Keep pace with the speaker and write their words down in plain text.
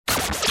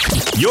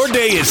Your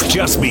day has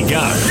just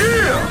begun.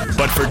 Yeah!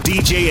 But for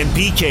DJ and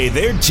PK,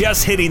 they're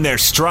just hitting their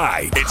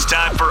stride. It's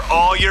time for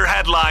all your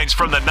headlines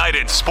from the night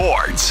in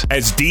sports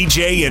as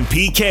DJ and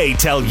PK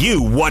tell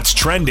you what's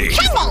trending.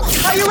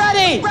 Are you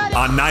ready?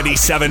 On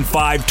 97.5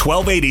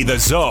 1280 The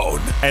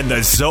Zone and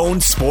The Zone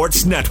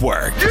Sports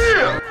Network.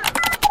 Yeah!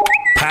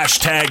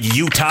 Hashtag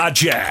Utah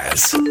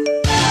Jazz.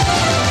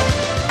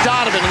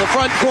 Donovan in the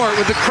front court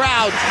with the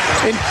crowd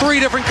in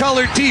 3 different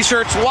colored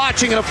t-shirts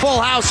watching in a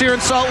full house here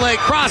in Salt Lake.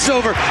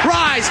 Crossover,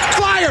 rise,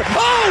 fire.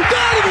 Oh,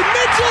 Donovan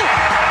Mitchell!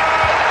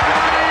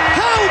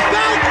 How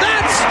about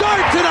that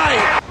start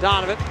tonight?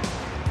 Donovan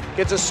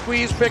gets a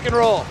squeeze pick and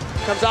roll.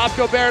 Comes off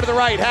Gobert to the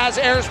right, has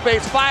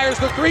airspace, fires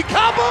the 3,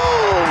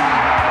 kaboom!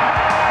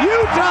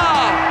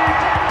 Utah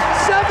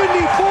 74,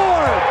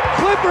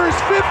 Clippers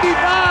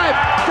 55.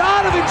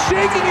 Donovan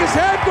shaking his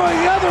head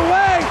going the other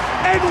way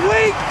and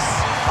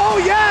winks. Oh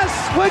yes,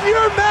 when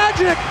you're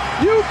Magic,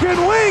 you can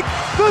wink.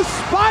 The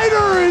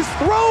spider is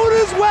throwing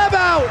his web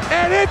out,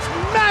 and it's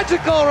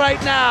magical right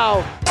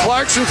now.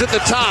 Clarkson's at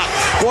the top.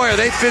 Boy, are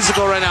they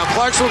physical right now.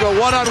 Clarkson will go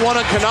one-on-one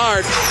on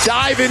Kennard,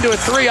 dive into a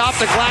 3 off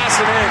the glass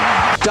and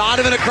in.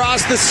 Donovan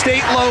across the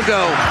state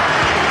logo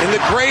in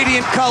the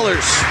gradient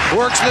colors.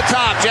 Works the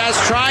top. Jazz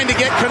trying to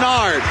get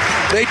Kennard.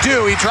 They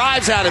do. He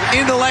drives at him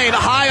in the lane,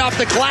 high off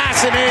the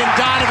glass and in.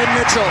 Donovan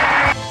Mitchell.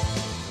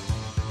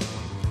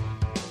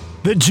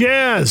 The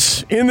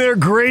Jazz, in their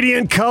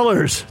gradient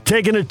colors,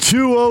 taking a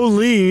 2-0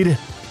 lead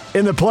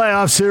in the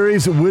playoff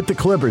series with the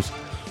Clippers.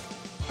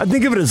 I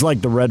think of it as like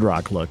the Red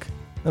Rock look.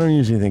 I don't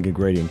usually think of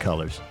gradient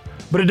colors.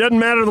 But it doesn't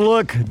matter the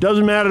look. It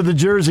doesn't matter the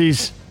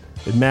jerseys.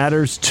 It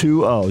matters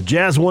 2-0.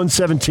 Jazz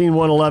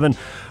 117-111.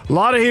 A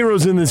lot of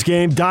heroes in this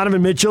game.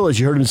 Donovan Mitchell, as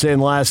you heard him say in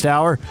the last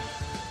hour,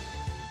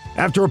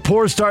 after a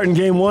poor start in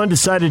Game 1,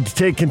 decided to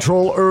take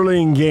control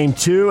early in Game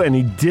 2, and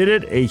he did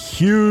it. A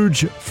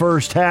huge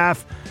first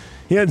half.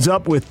 He ends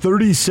up with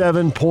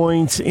 37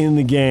 points in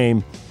the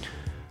game.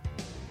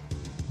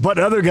 But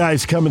other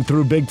guys coming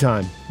through big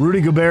time. Rudy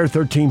Gobert,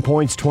 13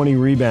 points, 20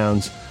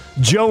 rebounds.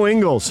 Joe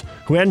Ingles,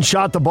 who hadn't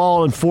shot the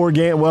ball in in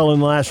the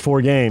last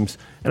 4 games.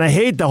 And I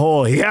hate the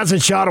whole, he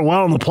hasn't shot it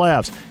well in the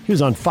playoffs. He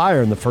was on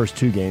fire in the first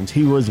 2 games.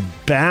 He was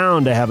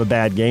bound to have a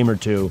bad game or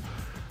two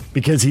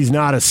because he's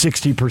not a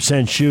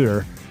 60%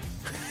 shooter.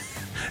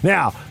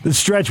 Now, the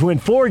stretch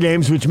went 4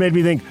 games, which made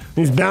me think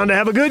he's bound to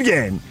have a good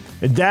game.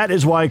 And that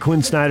is why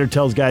Quinn Snyder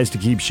tells guys to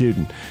keep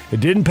shooting.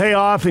 It didn't pay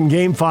off in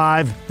Game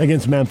 5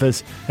 against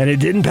Memphis, and it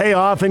didn't pay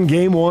off in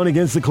Game 1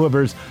 against the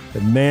Clippers,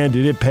 but man,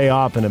 did it pay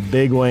off in a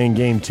big way in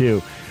Game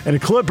 2. And the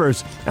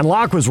Clippers, and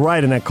Locke was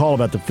right in that call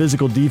about the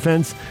physical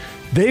defense,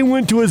 they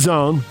went to a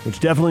zone, which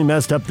definitely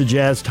messed up the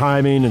Jazz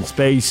timing and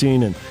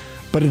spacing,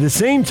 but at the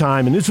same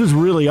time, and this was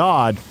really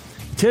odd,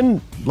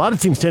 a lot of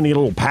teams tend to get a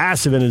little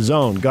passive in a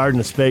zone, guarding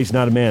a space,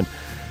 not a man.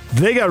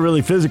 They got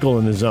really physical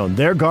in the zone.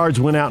 Their guards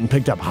went out and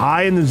picked up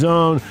high in the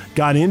zone,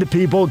 got into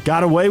people,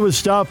 got away with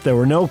stuff. There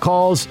were no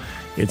calls.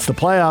 It's the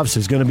playoffs.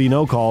 There's going to be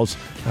no calls.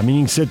 I mean,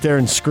 you can sit there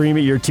and scream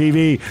at your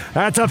TV,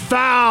 that's a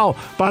foul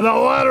by the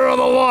letter of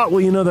the law. Well,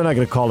 you know they're not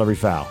going to call every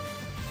foul.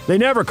 They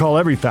never call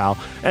every foul,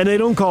 and they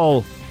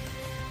call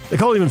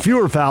even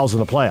fewer fouls in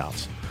the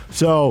playoffs.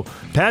 So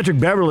Patrick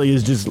Beverley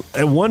is just,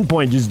 at one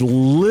point, just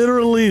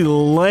literally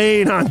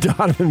laying on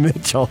Donovan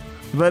Mitchell,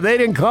 but they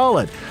didn't call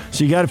it.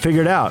 So you got to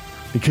figure it out.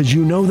 Because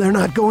you know they're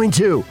not going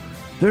to.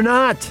 They're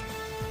not.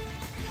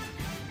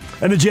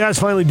 And the Jazz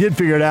finally did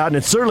figure it out, and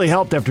it certainly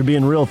helped after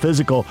being real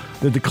physical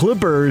that the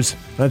Clippers,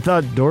 I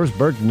thought Doris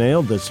Burke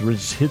nailed this,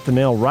 just hit the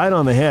nail right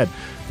on the head.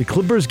 The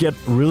Clippers get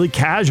really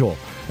casual.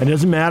 And it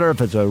doesn't matter if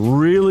it's a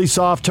really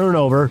soft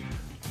turnover,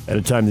 at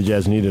a time the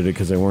Jazz needed it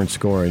because they weren't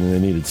scoring and they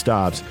needed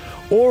stops,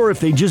 or if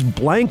they just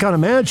blank on a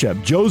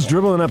matchup. Joe's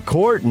dribbling up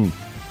court, and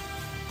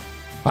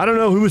I don't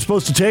know who was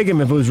supposed to take him,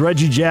 if it was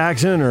Reggie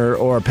Jackson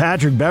or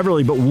Patrick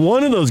Beverley, but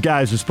one of those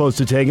guys was supposed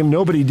to take him.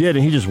 Nobody did,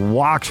 and he just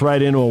walks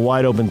right into a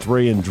wide-open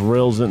 3 and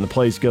drills it, and the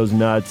place goes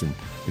nuts, and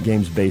the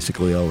game's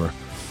basically over.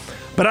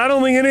 But I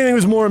don't think anything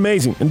was more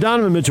amazing. And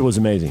Donovan Mitchell was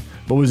amazing.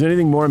 But was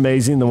anything more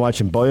amazing than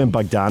watching Bojan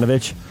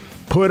Bogdanović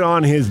put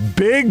on his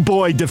big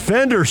boy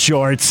defender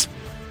shorts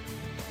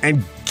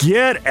and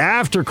get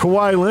after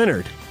Kawhi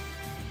Leonard?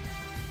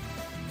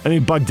 I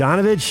mean,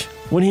 Bogdanović,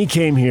 when he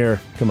came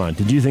here, come on,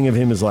 did you think of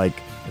him as like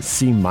a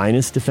C-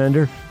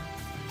 defender?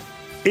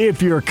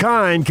 If you're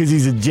kind, because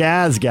he's a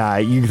Jazz guy,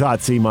 you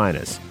thought C-.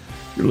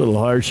 You're a little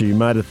harsher. You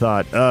might have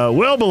thought,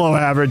 well below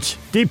average,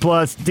 D+,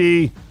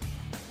 D,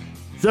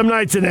 some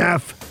nights an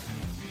F.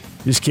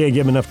 Just can't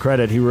give him enough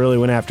credit. He really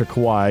went after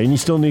Kawhi, and you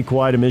still need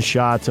Kawhi to miss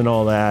shots and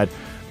all that.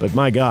 But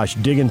my gosh,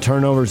 digging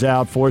turnovers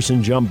out,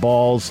 forcing jump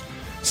balls,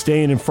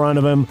 staying in front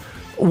of him.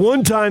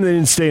 One time they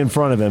didn't stay in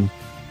front of him.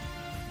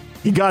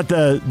 He got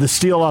the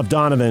steal off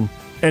Donovan,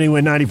 and he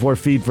went 94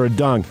 feet for a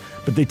dunk.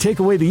 But they take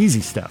away the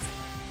easy stuff.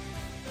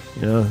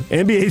 You know,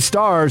 NBA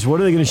stars,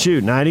 what are they going to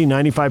shoot? 90,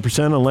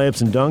 95% on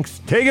layups and dunks?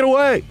 Take it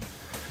away.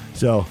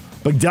 So,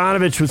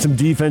 Bogdanović with some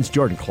defense.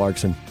 Jordan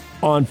Clarkson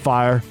on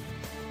fire.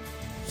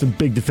 some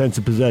big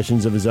defensive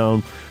possessions of his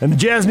own. And the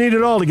Jazz need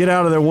it all to get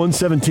out of their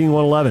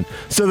 117-111.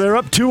 So they're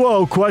up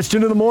 2-0.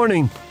 Question of the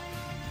morning.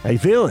 How you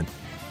feeling?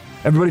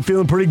 Everybody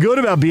feeling pretty good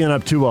about being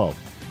up 2-0.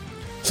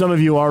 Some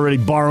of you are already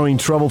borrowing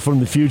trouble from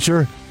the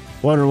future,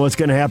 wondering what's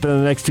going to happen in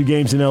the next 2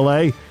 games in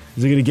L.A.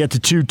 Is it going to get to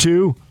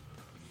 2-2?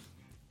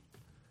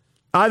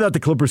 I thought the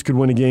Clippers could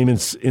win a game in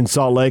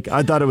Salt Lake.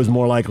 I thought it was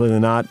more likely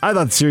than not. I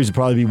thought the series would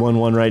probably be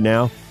 1-1 right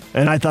now.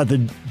 And I thought the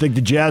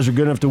Jazz were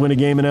good enough to win a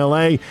game in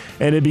L.A.,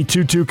 and it'd be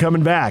 2-2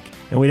 coming back,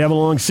 and we'd have a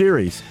long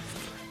series.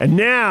 And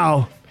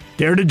now,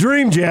 dare to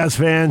dream, Jazz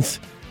fans.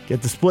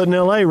 Get the split in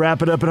L.A.,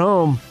 wrap it up at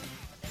home.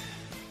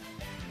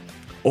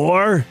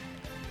 Or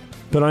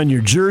put on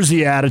your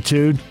Jersey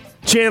attitude,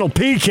 channel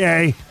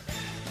PK,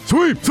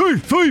 sweep,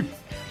 sweep, sweep.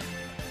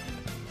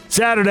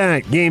 Saturday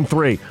night, Game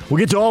 3. We'll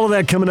get to all of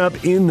that coming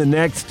up in the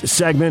next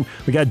segment.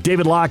 We got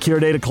David Locke here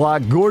at 8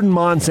 o'clock, Gordon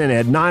Monson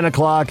at 9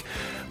 o'clock.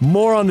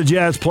 More on the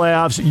Jazz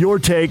playoffs. Your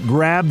take,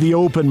 grab the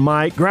open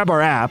mic, grab our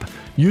app,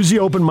 use the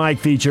open mic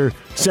feature,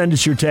 send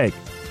us your take.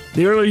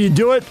 The earlier you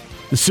do it,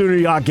 the sooner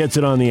Yacht gets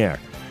it on the air.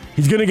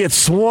 He's going to get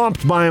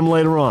swamped by him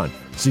later on.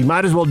 So you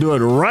might as well do it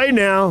right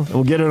now, and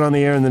we'll get it on the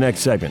air in the next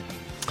segment.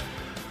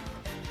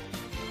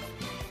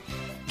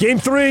 Game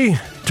 3,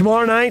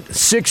 tomorrow night,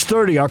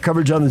 6:30. Our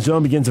coverage on the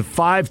Zone begins at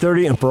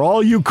 5:30. And for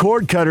all you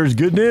cord cutters,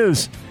 good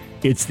news.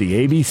 It's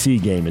the ABC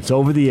game. It's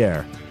over the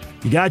air.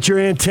 You got your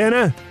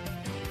antenna?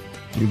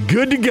 You're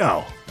good to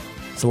go.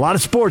 There's a lot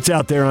of sports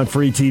out there on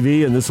free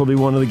TV, and this will be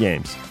one of the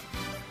games.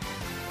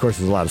 Of course,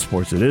 there's a lot of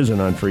sports that isn't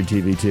on free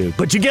TV, too.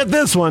 But you get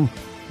this one.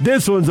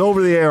 This one's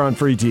over the air on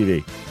free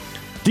TV.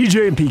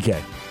 DJ and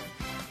PK.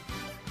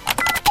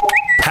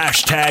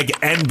 Hashtag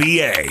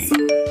NBA.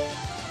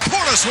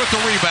 Portis with the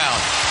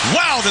rebound.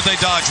 Wow, did they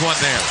dodge one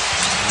there.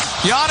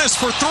 Giannis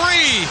for 3.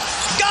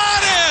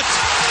 Got it!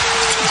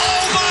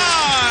 Oh,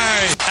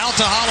 my! Out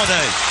to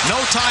Holiday. No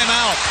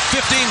timeout.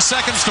 15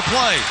 seconds to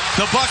play.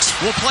 The Bucks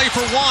will play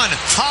for 1.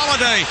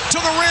 Holiday to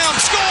the rim.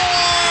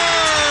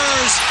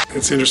 Scores!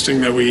 It's interesting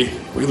that we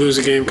lose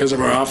a game because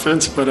of our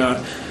offense, but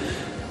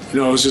it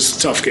was just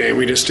a tough game.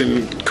 We just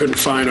couldn't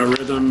find our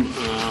rhythm.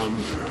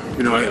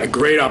 A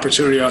great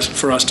opportunity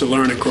for us to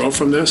learn and grow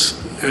from this.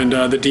 And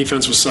the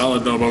defense was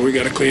solid, though, but we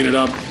got to clean it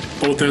up,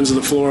 both ends of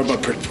the floor,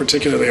 but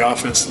particularly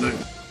offense tonight.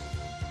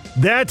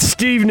 That's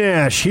Steve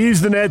Nash.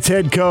 He's the Nets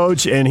head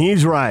coach, and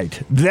he's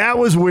right. That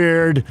was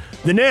weird.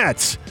 The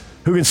Nets,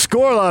 who can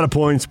score a lot of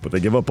points, but they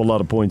give up a lot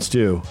of points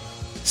too,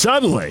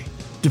 suddenly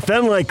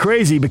defend like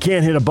crazy but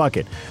can't hit a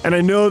bucket. And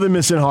I know they're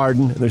missing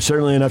Harden. There's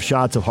certainly enough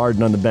shots of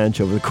Harden on the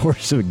bench over the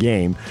course of a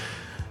game.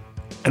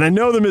 And I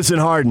know they're missing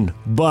Harden,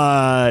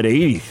 but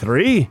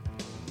 83?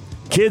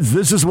 Kids,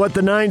 this is what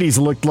the 90s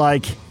looked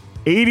like.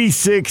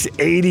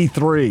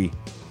 86-83.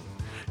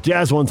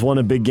 Jazz once won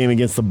a big game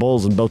against the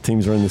Bulls, and both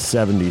teams were in the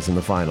 70s in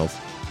the finals.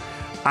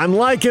 I'm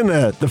liking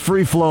the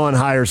free-flowing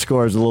higher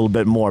scores a little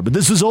bit more, but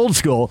this is old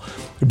school.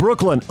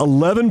 Brooklyn,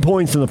 11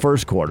 points in the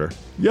first quarter.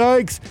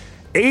 Yikes.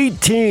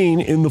 18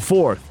 in the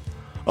fourth.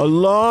 A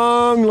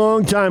long,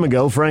 long time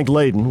ago, Frank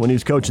Layden, when he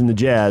was coaching the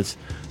Jazz,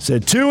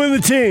 said 2 in the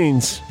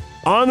teens.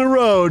 On the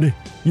road,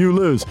 you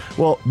lose.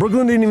 Well,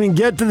 Brooklyn didn't even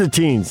get to the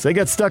teens. They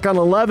got stuck on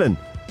 11.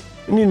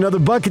 They need another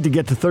bucket to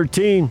get to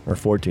 13, or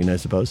 14, I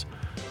suppose.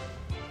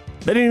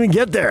 They didn't even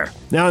get there.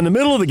 Now, in the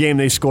middle of the game,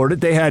 they scored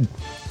it. They had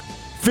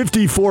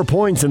 54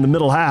 points in the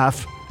middle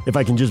half, if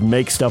I can just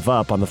make stuff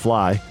up on the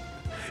fly.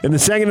 In the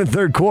second and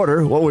third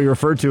quarter, what we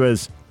refer to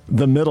as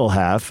the middle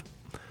half,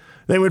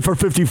 they went for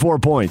 54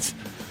 points.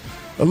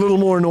 A little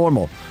more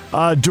normal.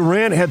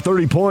 Durant had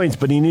 30 points,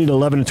 but he needed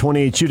 11 to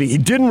 28 shooting. He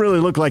didn't really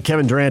look like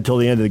Kevin Durant till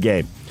the end of the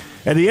game.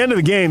 At the end of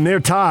the game, they're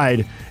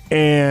tied,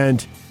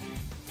 and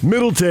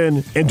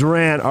Middleton and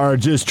Durant are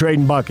just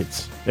trading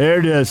buckets.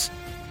 They're just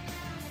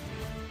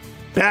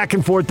back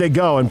and forth they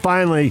go. And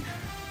finally,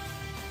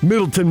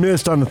 Middleton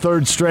missed on the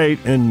third straight,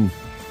 and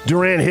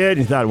Durant hit. And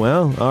he thought,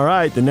 well, all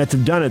right, the Nets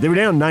have done it. They were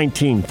down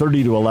 19,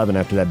 30-11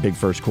 after that big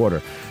first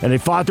quarter. And they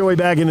fought their way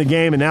back in the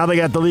game, and now they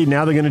got the lead.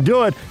 Now they're going to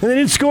do it. And they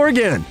didn't score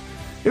again.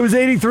 It was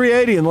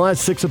 83-80, and the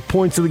last 6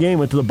 points of the game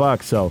went to the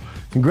Bucks. So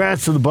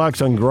congrats to the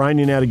Bucks on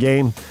grinding out a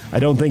game. I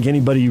don't think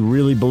anybody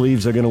really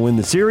believes they're going to win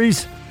the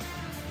series.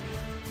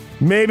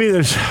 Maybe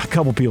there's a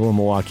couple people in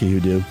Milwaukee who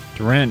do.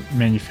 Durant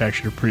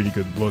manufactured a pretty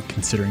good look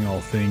considering all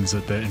things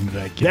at the end of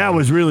that game. That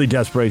was really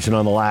desperation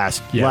on the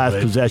last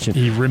possession.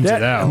 He rims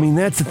it out. I mean,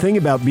 that's the thing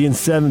about being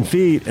 7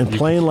 feet and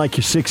playing like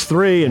you're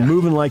 6'3" and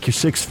moving like you're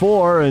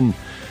 6'4",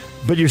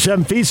 but you're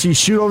 7 feet, so you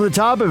shoot over the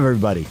top of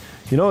everybody.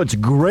 It's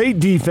great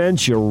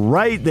defense. You're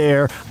right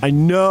there. I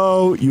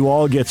know you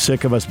all get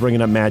sick of us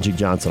bringing up Magic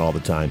Johnson all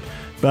the time,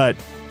 but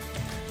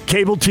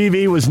cable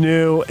TV was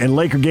new, and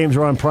Laker games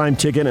were on Prime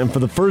Ticket, and for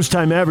the first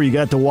time ever, you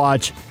got to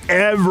watch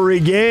every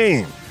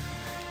game.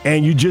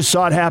 And you just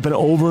saw it happen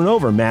over and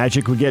over.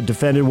 Magic would get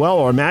defended well,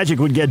 or Magic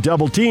would get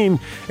double-teamed,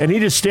 and he'd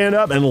just stand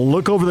up and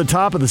look over the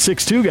top of the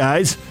 6'2"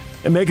 guys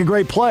and make a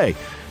great play.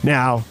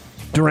 Now,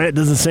 Durant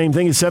does the same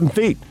thing at 7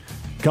 feet.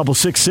 A couple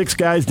 6'6"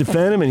 guys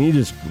defend him, and he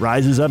just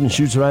rises up and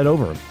shoots right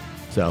over him.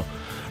 So,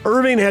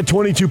 Irving had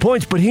 22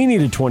 points, but he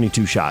needed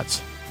 22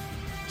 shots.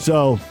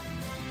 So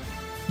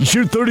you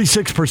shoot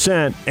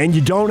 36%, and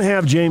you don't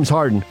have James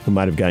Harden, who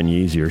might have gotten you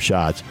easier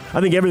shots.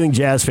 I think everything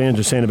Jazz fans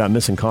are saying about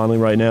missing Conley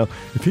right now,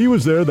 if he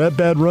was there, that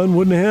bad run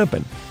wouldn't have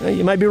happened.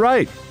 You might be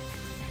right.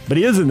 But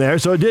he isn't there,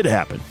 so it did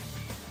happen.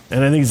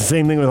 And I think it's the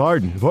same thing with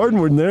Harden. If Harden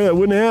weren't there, that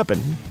wouldn't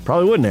happen.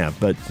 Probably wouldn't have,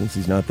 but since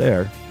he's not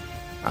there,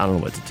 I don't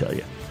know what to tell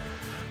you.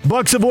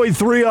 Bucks avoid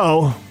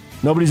 3-0.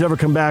 Nobody's ever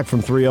come back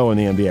from 3-0 in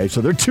the NBA,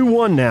 so they're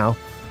 2-1 now.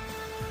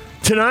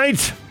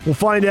 Tonight, we'll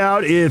find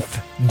out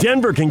if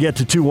Denver can get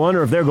to 2-1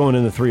 or if they're going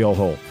in the 3-0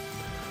 hole.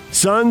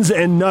 Suns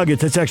and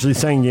Nuggets, that's actually the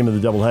second game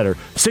of the doubleheader.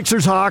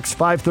 Sixers-Hawks,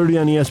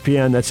 5:30 on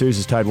ESPN. That series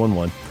is tied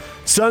 1-1.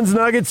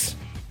 Suns-Nuggets,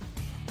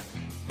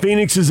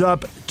 Phoenix is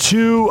up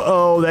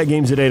 2-0. That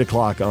game's at 8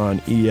 o'clock on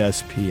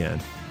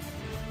ESPN.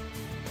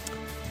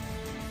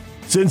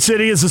 Sin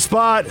City is the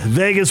spot.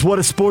 Vegas, what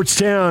a sports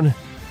town.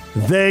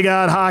 They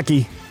got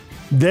hockey.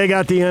 They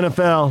got the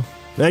NFL.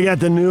 They got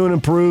the new and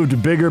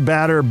improved, bigger,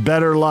 badder,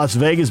 better Las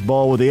Vegas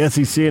Bowl with the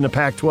SEC and the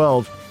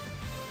Pac-12.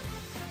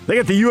 They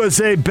got the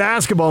USA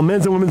basketball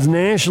men's and women's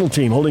national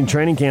team holding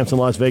training camps in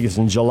Las Vegas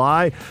in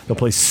July. They'll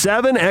play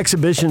 7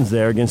 exhibitions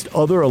there against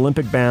other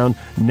Olympic-bound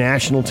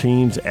national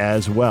teams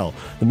as well.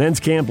 The men's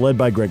camp, led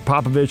by Greg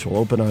Popovich, will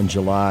open on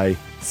July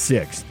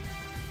 6th.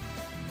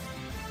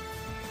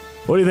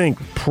 What do you think?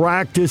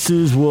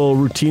 Practices will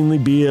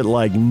routinely be at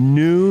like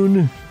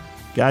noon.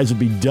 Guys will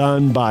be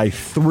done by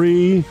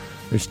 3.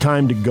 There's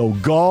time to go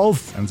golf.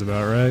 Sounds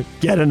about right.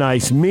 Get a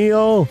nice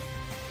meal.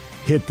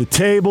 Hit the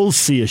tables.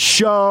 See a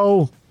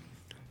show.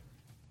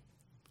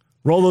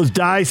 Roll those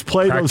dice.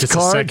 Play Practice those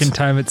cards. Second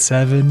time at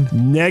 7.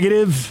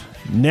 Negative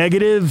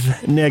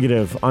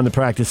on the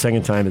practice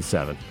second time at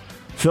 7.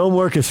 Film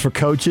work is for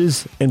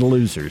coaches and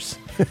losers.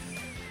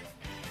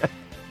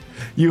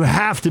 You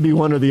have to be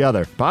one or the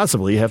other.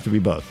 Possibly you have to be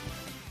both.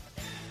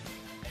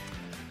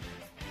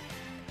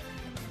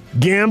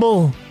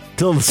 Gamble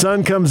till the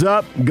sun comes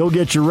up. Go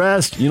get your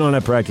rest. You don't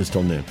have practice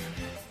till noon.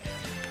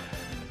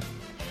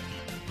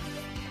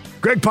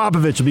 Greg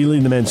Popovich will be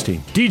leading the men's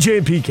team. DJ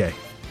and PK.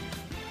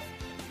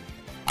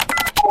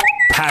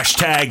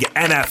 Hashtag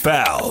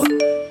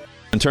NFL.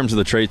 In terms of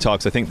the trade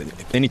talks, I think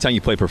that anytime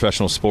you play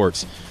professional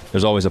sports,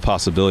 there's always a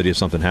possibility of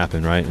something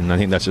happen, right? And I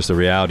think that's just the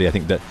reality. I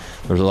think that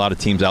there's a lot of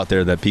teams out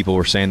there that people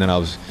were saying that I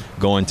was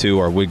going to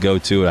or would go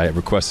to. I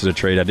requested a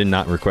trade. I did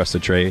not request a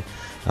trade.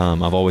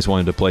 I've always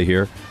wanted to play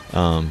here,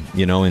 and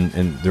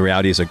the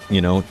reality is,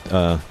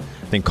 I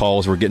think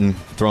calls were getting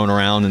thrown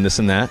around and this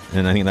and that,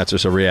 and I think that's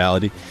just a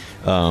reality.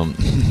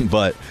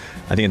 But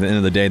I think at the end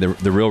of the day,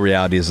 the real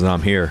reality is that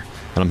I'm here,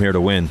 and I'm here to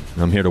win.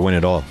 I'm here to win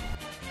it all.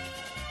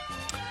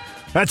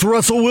 That's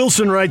Russell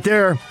Wilson right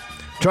there,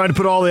 trying to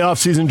put all the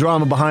offseason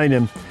drama behind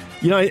him.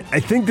 I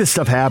think this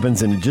stuff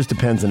happens, and it just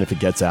depends on if it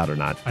gets out or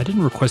not. I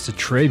didn't request a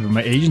trade, but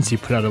my agency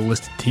put out a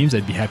list of teams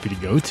I'd be happy to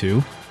go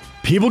to.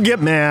 People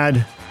get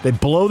mad. They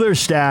blow their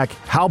stack.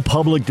 How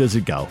public does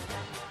it go?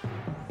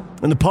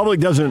 And the public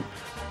doesn't.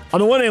 On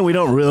the one hand, we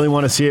don't really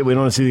want to see it. We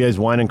don't want to see the guys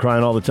whining and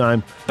crying all the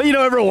time. But,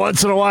 every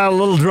once in a while, a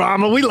little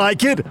drama. We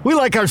like it. We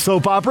like our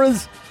soap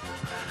operas.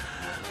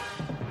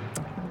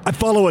 I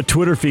follow a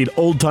Twitter feed,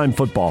 Old Time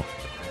Football.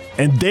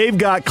 And they've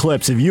got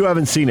clips. If you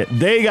haven't seen it,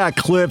 they got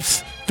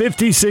clips,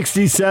 50s,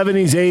 60s,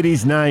 70s,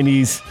 80s,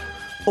 90s.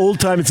 Old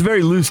time. It's a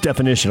very loose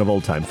definition of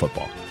old time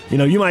football.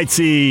 You might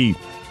see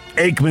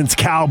Aikman's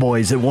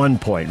Cowboys at one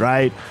point,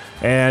 right?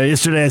 And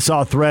yesterday I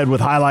saw a thread with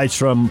highlights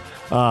from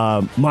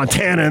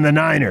Montana and the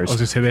Niners. I was going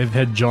to say, they've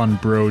had John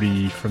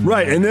Brody from the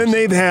Niners. And then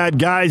they've had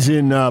guys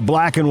in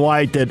black and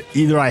white that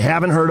either I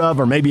haven't heard of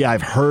or maybe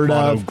I've heard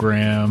Otto of.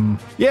 Graham.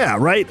 Yeah,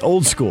 right?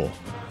 Old school.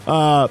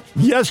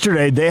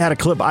 Yesterday, they had a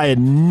clip I had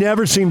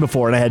never seen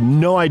before, and I had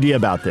no idea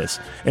about this.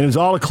 And it was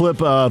all a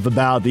clip of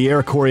about the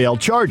Air Coryell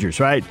Chargers,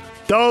 right?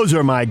 Those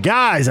are my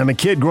guys. I'm a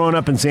kid growing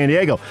up in San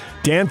Diego.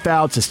 Dan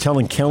Fouts is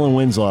telling Kellen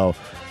Winslow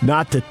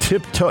not to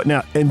tiptoe.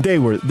 Now, and they're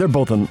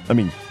both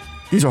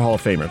these are Hall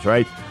of Famers,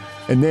 right?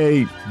 And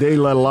they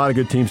led a lot of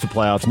good teams to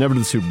playoffs, never to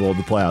the Super Bowl,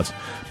 the playoffs.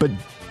 But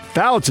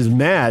Fouts is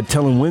mad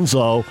telling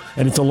Winslow,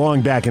 and it's a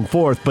long back and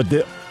forth, but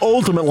the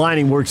ultimate line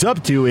he works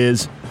up to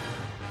is,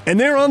 and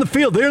they're on the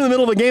field. They're in the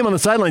middle of a game on the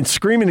sideline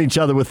screaming at each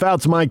other with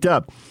Fouts mic'd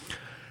up.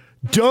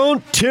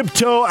 Don't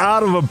tiptoe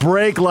out of a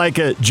break like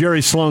a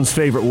Jerry Sloan's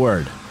favorite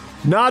word.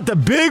 Not the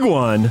big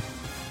one.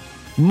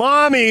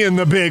 Mommy in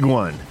the big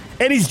one.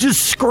 And he's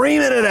just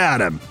screaming it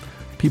at him.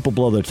 People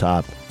blow their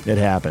top. It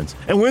happens.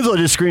 And Winslow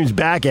just screams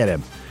back at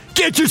him.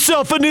 Get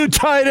yourself a new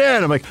tight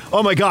end. I'm like,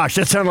 oh my gosh,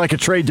 that sounded like a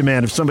trade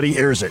demand if somebody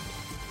hears it.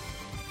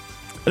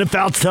 And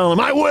Fouts telling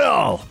him, I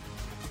will.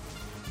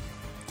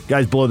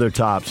 Guys blow their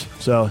tops.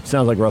 So it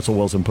sounds like Russell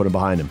Wilson put it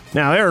behind him.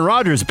 Now, Aaron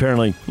Rodgers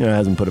apparently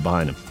hasn't put it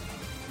behind him.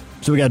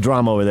 So we got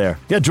drama over there.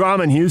 We got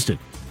drama in Houston.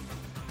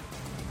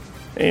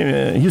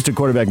 Houston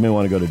quarterback may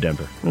want to go to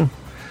Denver.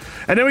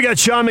 And then we got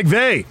Sean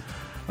McVay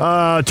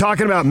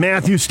talking about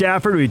Matthew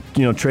Stafford.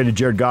 We traded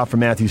Jared Goff for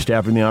Matthew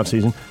Stafford in the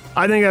offseason.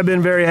 I think I've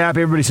been very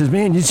happy. Everybody says,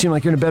 man, you seem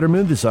like you're in a better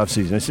mood this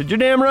offseason. I said, you're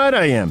damn right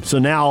I am. So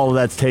now all of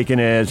that's taken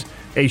as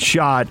a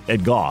shot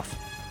at Goff.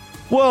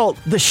 Well,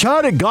 the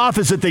shot at Goff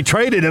is that they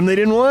traded him. They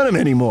didn't want him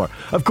anymore.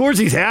 Of course,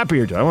 he's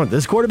happier. Do I want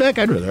this quarterback?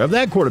 I'd rather have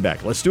that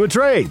quarterback. Let's do a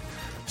trade.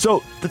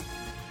 So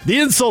the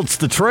insult's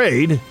the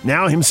trade.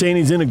 Now him saying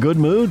he's in a good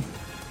mood.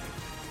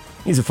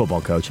 He's a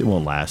football coach. It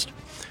won't last.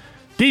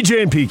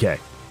 DJ and PK.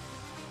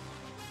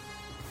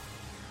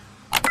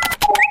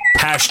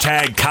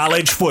 Hashtag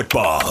college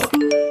football.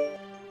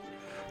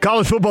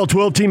 College football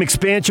 12-team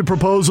expansion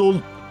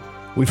proposal.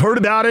 We've heard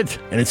about it,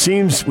 and it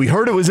seems we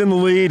heard it was in the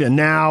lead, and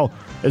now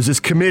as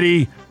this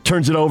committee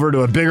turns it over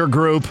to a bigger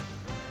group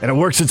and it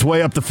works its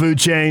way up the food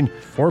chain.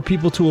 4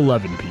 people to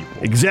 11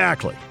 people.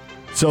 Exactly.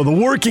 So the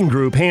working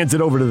group hands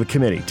it over to the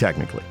committee,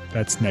 technically.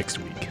 That's next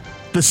week.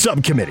 The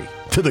subcommittee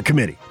to the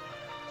committee.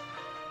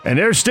 And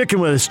they're sticking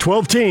with us.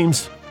 12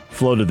 teams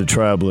floated the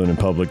trial balloon in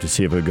public to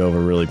see if it would go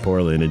over really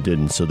poorly, and it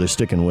didn't, so they're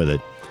sticking with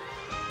it.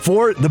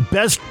 For the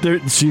best, so you're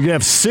going to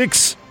have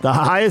 6, the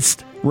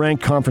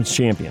highest-ranked conference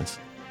champions.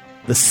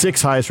 The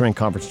 6 highest-ranked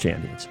conference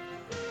champions.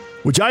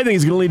 Which I think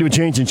is going to lead to a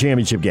change in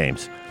championship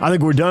games. I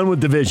think we're done with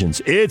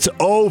divisions. It's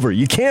over.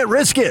 You can't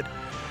risk it.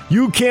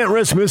 You can't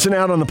risk missing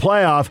out on the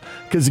playoff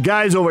because the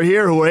guys over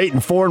here who are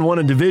 8-4 and won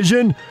a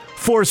division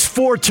force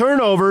 4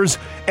 turnovers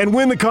and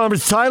win the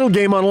conference title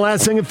game on a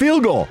last-second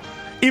field goal,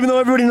 even though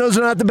everybody knows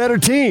they're not the better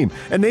team.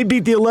 And they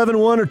beat the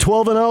 11-1 or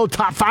 12-0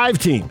 top 5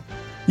 team.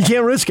 You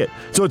can't risk it.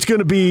 So it's going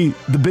to be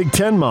the Big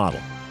 10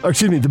 model. Or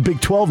excuse me, the Big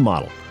 12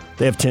 model.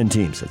 They have 10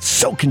 teams. It's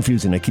so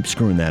confusing. I keep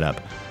screwing that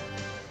up.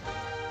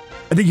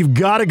 I think you've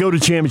got to go to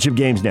championship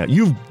games now.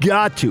 You've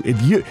got to.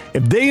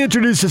 If they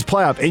introduce this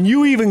playoff and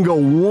you even go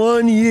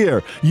 1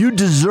 year, you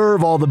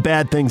deserve all the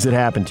bad things that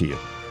happen to you.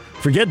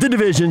 Forget the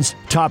divisions,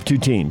 top 2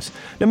 teams.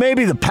 Now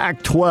maybe the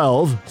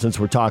Pac-12, since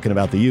we're talking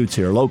about the Utes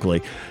here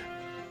locally,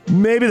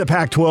 maybe the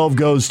Pac-12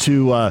 goes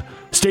to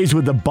stays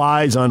with the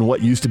buys on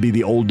what used to be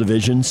the old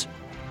divisions.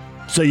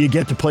 So you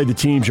get to play the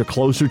teams you're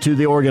closer to.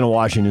 The Oregon and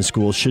Washington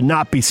schools should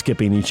not be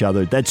skipping each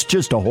other. That's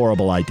just a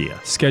horrible idea.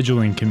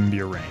 Scheduling can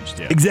be arranged,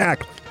 yeah.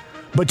 Exactly.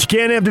 But you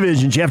can't have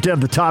divisions. You have to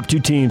have the top 2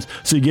 teams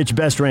so you get your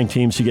best-ranked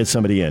teams to get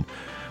somebody in.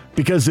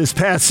 Because this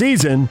past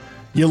season,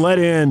 you let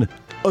in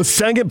a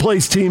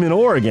second-place team in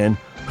Oregon,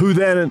 who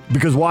then,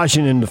 because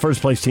Washington, the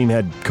first-place team,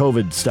 had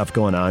COVID stuff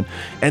going on,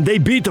 and they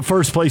beat the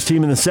first-place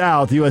team in the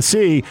South,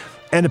 USC,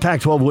 and the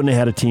Pac-12 wouldn't have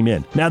had a team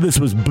in. Now, this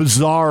was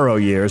bizarro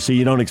year, so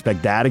you don't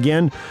expect that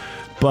again.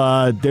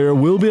 But there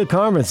will be a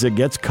conference that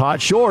gets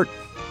caught short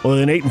with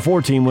an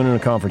 8-4 team winning a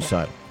conference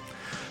title.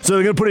 So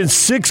they're going to put in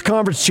 6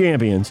 conference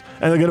champions,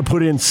 and they're going to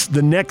put in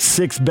the next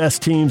 6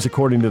 best teams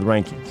according to the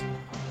rankings.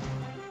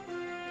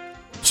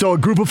 So a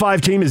group of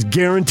 5 team is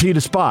guaranteed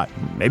a spot.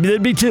 Maybe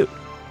there'd be 2,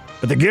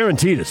 but they're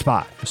guaranteed a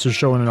spot. So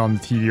showing it on the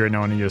TV right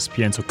now on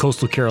ESPN. So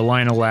Coastal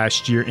Carolina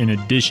last year, in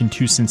addition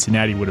to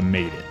Cincinnati, would have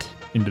made it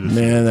into the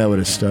Man, that would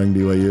have stung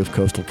BYU if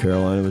Coastal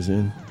Carolina was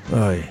in.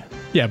 Oh, yeah.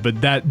 Yeah,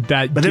 but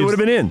they would have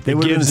been in. They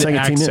would have been the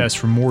second team in. Access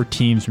for more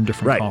teams from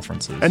different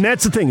conferences. And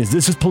that's the thing, is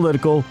this is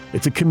political.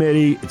 It's a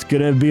committee. It's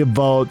going to be a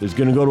vote. There's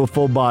going to go to a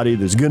full body.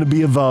 There's going to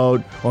be a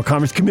vote, or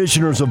conference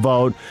commissioners will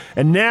vote.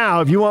 And now,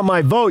 if you want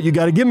my vote, you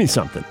got to give me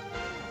something.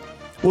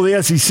 Well,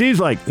 the SEC's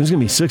like, there's going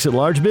to be 6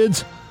 at-large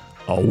bids?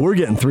 Oh, we're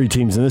getting 3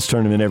 teams in this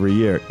tournament every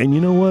year. And you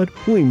know what?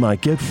 We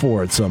might get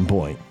 4 at some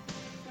point.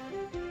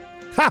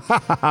 Ha, ha,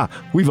 ha,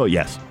 ha. We vote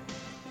yes.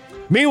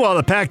 Meanwhile,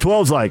 the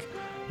Pac-12's like,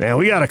 man,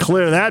 we got to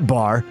clear that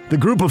bar. The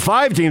group of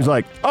 5 teams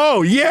like,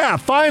 oh, yeah,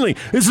 finally.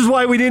 This is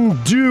why we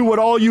didn't do what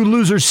all you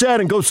losers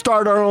said and go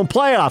start our own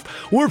playoff.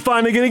 We're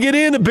finally going to get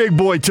in the big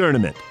boy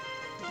tournament.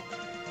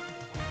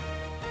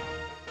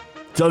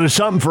 So there's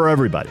something for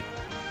everybody.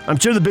 I'm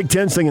sure the Big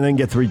Ten's thinking they can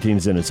get 3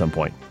 teams in at some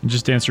point.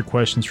 Just answer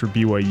questions for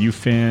BYU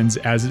fans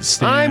as it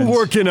stands. I'm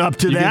working up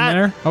to that.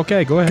 There?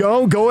 Okay, go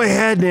ahead. Go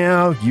ahead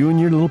now. You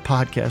and your little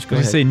podcast. Go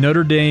ahead. I say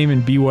Notre Dame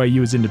and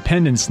BYU as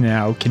independents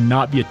now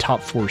cannot be a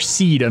top 4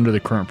 seed under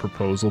the current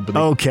proposal. But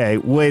okay,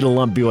 way to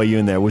lump BYU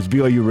in there. Was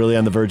BYU really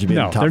on the verge of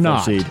being a top 4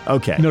 seed?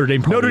 Okay. Notre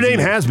Dame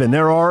has been.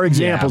 There are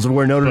examples of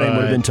where Notre Dame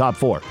would have been top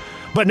 4.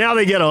 But now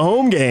they get a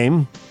home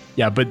game.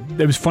 Yeah, but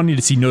it was funny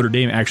to see Notre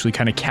Dame actually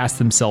kind of cast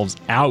themselves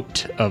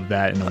out of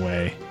that in a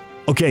way.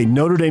 Okay,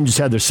 Notre Dame just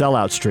had their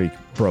sellout streak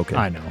broken.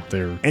 I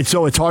know. And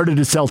so it's harder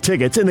to sell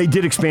tickets, and they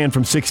did expand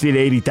from 60 to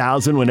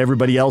 80,000 when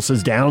everybody else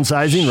is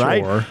downsizing,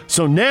 right?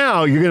 So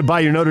now you're going to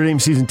buy your Notre Dame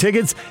season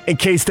tickets in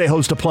case they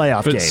host a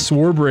playoff game. But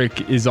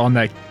Swarbrick is on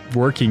that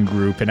working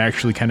group and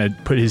actually kind of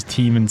put his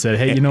team and said,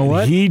 hey, you know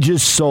what? He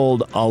just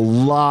sold a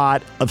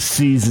lot of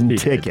season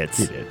tickets.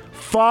 He did.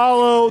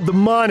 Follow the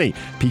money.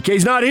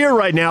 PK's not here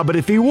right now, but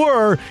if he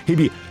were, he'd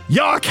be,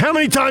 yuck, how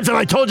many times have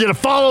I told you to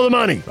follow the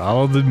money?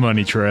 Follow the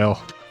money trail.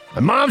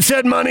 My mom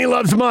said money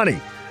loves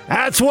money.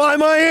 That's why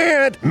my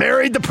aunt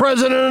married the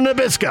president of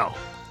Nabisco.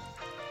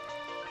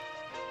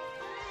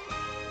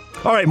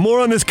 All right, more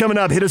on this coming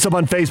up. Hit us up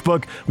on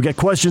Facebook. We got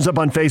questions up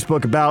on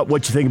Facebook about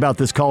what you think about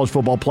this college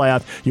football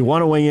playoff. You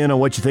want to weigh in on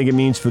what you think it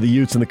means for the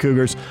Utes and the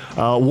Cougars.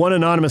 One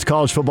anonymous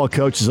college football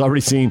coach has already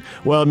seen,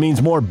 well, it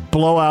means more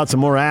blowouts and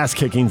more ass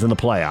kickings in the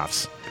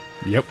playoffs.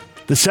 Yep.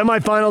 The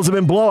semifinals have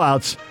been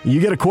blowouts. You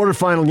get a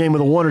quarterfinal game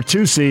with a 1 or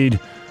 2 seed,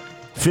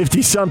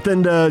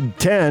 50-something to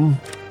 10.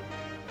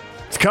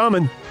 It's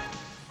coming.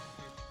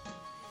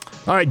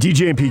 All right,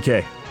 DJ and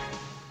PK.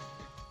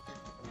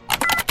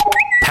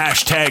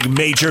 Hashtag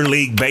Major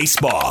League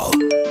Baseball.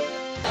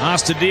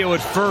 Astudillo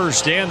at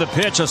first, and the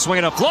pitch, a swing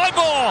and a fly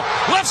ball.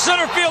 Left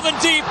center field and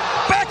deep.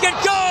 Back it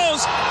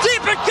goes.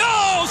 Deep it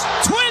goes.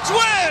 Twins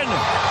win.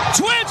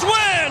 Twins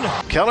win.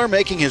 Keller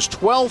making his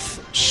 12th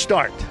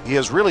start. He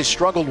has really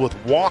struggled with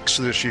walks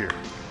this year.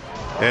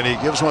 And he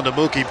gives one to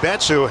Mookie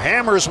Betts, who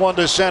hammers one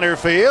to center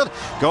field.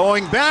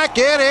 Going back,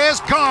 it is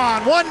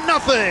gone.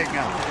 1-0.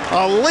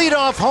 A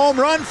leadoff home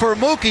run for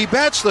Mookie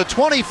Betts, the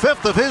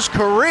 25th of his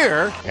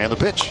career. And the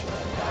pitch.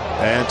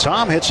 And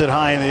Tom hits it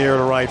high in the air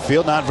to right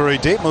field, not very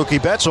deep. Mookie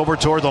Betts over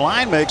toward the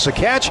line, makes a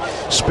catch,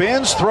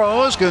 spins,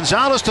 throws,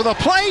 Gonzalez to the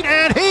plate,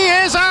 and he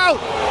is out!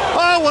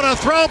 Oh, what a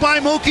throw by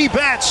Mookie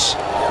Betts!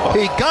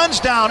 He guns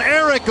down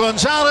Eric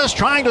Gonzalez,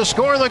 trying to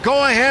score the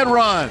go-ahead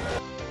run.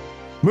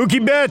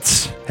 Mookie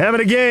Betts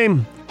having a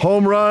game.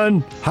 Home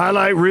run,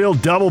 highlight reel,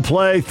 double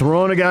play,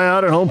 throwing a guy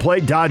out at home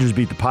plate. Dodgers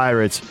beat the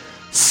Pirates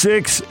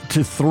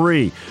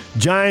 6-3.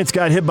 Giants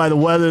got hit by the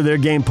weather. Their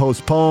game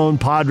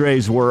postponed.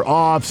 Padres were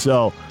off,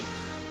 so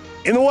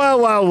in the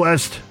Wild Wild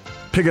West,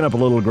 picking up a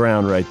little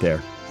ground right there.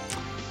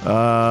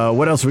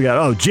 What else we got?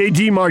 Oh,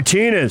 J.D.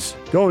 Martinez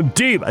going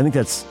deep. I think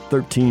that's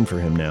 13 for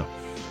him now.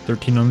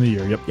 13 on the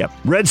year, yep.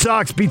 Red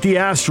Sox beat the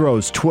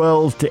Astros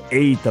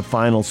 12-8, the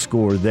final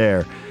score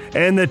there.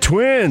 And the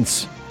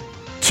Twins,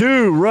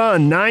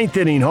 2-run,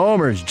 ninth-inning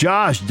homers.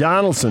 Josh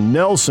Donaldson,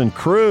 Nelson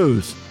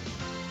Cruz,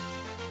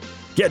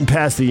 getting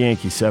past the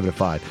Yankees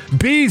 7-5.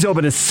 Bees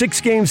open a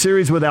 6-game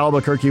series with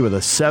Albuquerque with a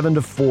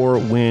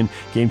 7-4 win.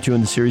 Game 2 in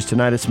the series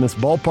tonight at Smith's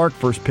Ballpark.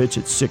 First pitch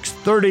at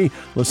 6:30.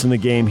 Listen to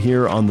the game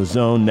here on the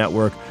Zone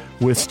Network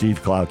with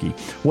Steve Klauke.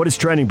 What is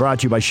trending? Brought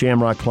to you by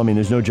Shamrock Plumbing.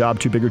 There's no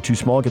job too big or too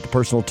small. Get the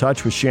personal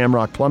touch with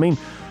Shamrock Plumbing.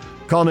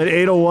 Call them at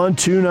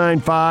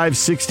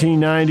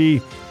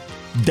 801-295-1690.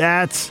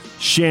 That's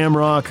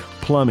Shamrock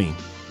Plumbing.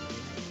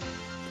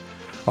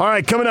 All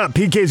right, coming up,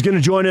 PK is going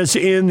to join us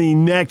in the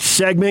next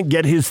segment,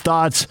 get his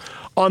thoughts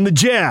on the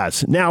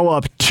Jazz, now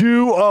up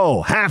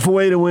 2-0,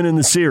 halfway to winning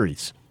the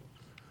series.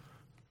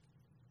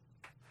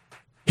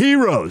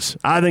 Heroes,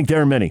 I think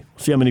there are many.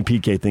 See how many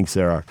PK thinks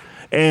there are.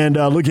 And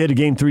look ahead to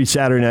Game 3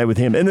 Saturday night with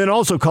him. And then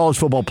also college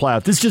football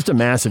playoff. This is just a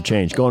massive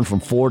change, going from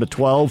 4 to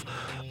 12.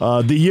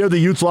 The year the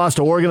Utes lost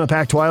to Oregon in the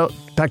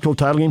Pac-12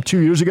 title game 2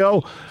 years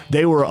ago,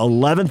 they were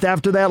 11th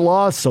after that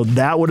loss, so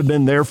that would have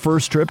been their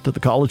first trip to the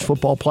college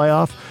football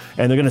playoff.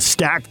 And they're going to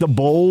stack the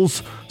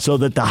bowls so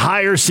that the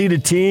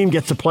higher-seeded team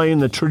gets to play in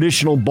the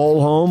traditional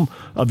bowl home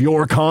of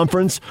your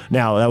conference.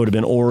 Now, that would have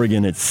been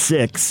Oregon at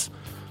 6.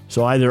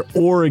 So either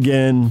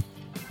Oregon,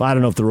 I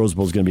don't know if the Rose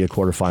Bowl is going to be a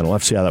quarterfinal. We'll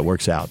have to see how that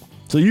works out.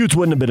 So the Utes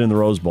wouldn't have been in the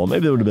Rose Bowl.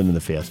 Maybe they would have been in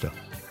the Fiesta.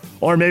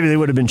 Or maybe they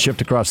would have been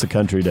shipped across the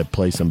country to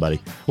play somebody.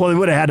 Well, they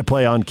would have had to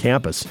play on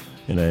campus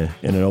in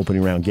an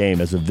opening round game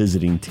as a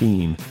visiting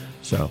team.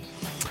 So,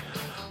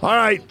 all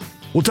right.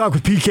 We'll talk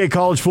with PK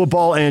college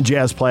football and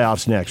Jazz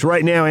playoffs next.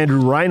 Right now, Andrew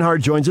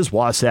Reinhardt joins us,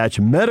 Wasatch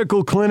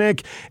Medical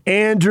Clinic.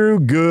 Andrew,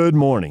 good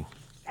morning.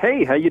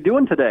 Hey, how you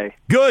doing today?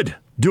 Good.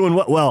 Doing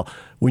what? Well,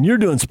 when you're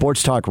doing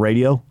sports talk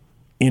radio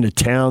in a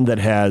town that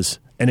has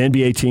an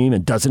NBA team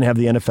and doesn't have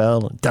the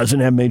NFL and doesn't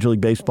have Major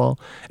League Baseball,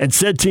 and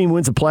said team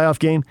wins a playoff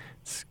game,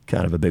 it's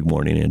kind of a big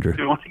morning, Andrew.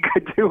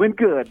 Doing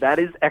good. That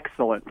is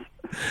excellent.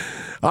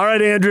 All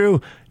right,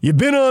 Andrew, you've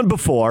been on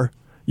before.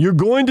 You're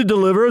going to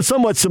deliver a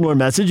somewhat similar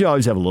message. You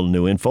always have a little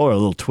new info or a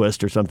little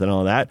twist or something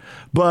on that.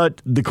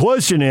 But the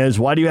question is,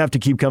 why do you have to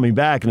keep coming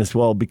back? And it's,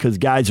 well, because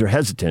guys are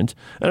hesitant.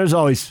 And there's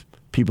always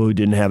people who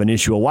didn't have an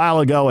issue a while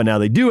ago, and now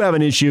they do have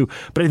an issue.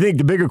 But I think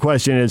the bigger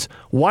question is,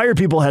 why are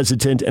people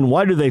hesitant, and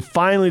why do they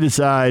finally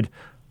decide,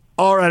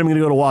 all right, I'm going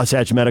to go to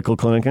Wasatch Medical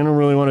Clinic. I don't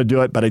really want to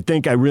do it, but I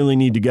think I really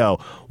need to go.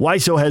 Why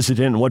so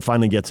hesitant, and what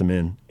finally gets them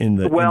in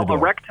the door?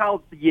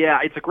 Erectile,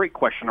 it's a great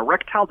question.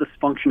 Erectile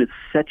dysfunction is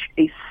such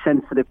a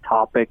sensitive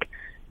topic.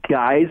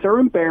 Guys are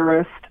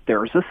embarrassed.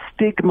 There's a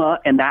stigma,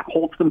 and that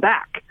holds them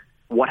back.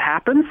 What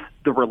happens?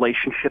 The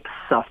relationship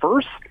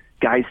suffers.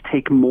 Guys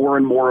take more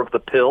and more of the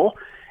pill.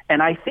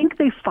 And I think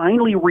they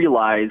finally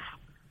realize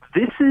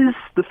this is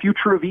the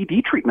future of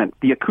ED treatment.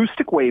 The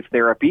acoustic wave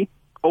therapy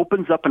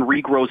opens up and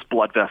regrows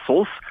blood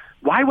vessels.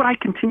 Why would I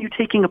continue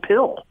taking a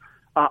pill?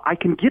 I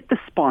can get the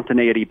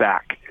spontaneity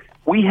back.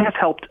 We have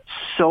helped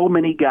so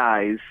many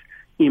guys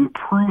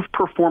improve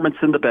performance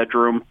in the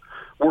bedroom.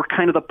 We're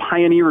kind of the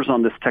pioneers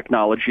on this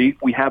technology.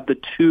 We have the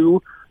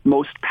 2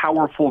 most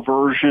powerful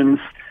versions.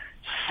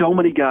 So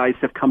many guys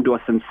have come to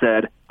us and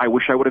said, I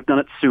wish I would have done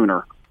it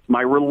sooner.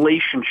 My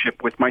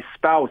relationship with my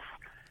spouse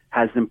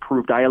has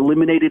improved. I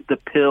eliminated the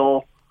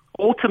pill.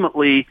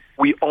 Ultimately,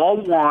 we all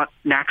want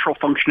natural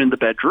function in the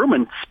bedroom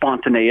and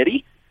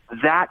spontaneity.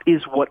 That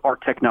is what our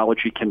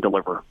technology can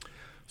deliver.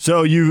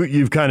 So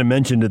you've kind of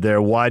mentioned it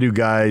there. Why do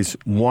guys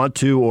want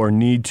to or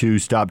need to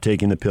stop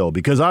taking the pill?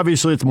 Because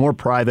obviously it's more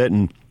private,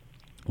 and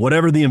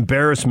whatever the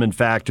embarrassment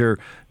factor,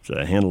 it's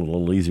handled a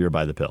little easier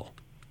by the pill.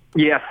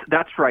 Yes,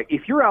 that's right.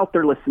 If you're out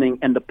there listening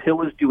and the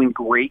pill is doing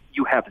great,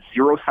 you have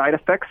 0 side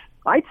effects,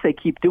 I'd say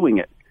keep doing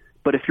it.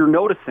 But if you're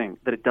noticing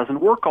that it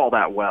doesn't work all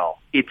that well,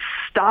 it's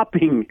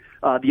stopping,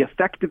 the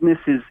effectiveness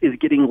is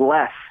getting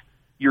less,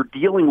 you're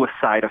dealing with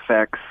side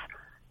effects,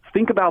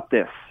 think about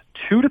this.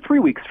 2 to 3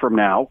 weeks from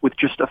now, with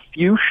just a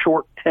few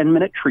short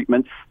 10-minute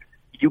treatments,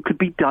 you could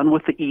be done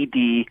with the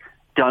ED,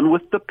 done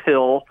with the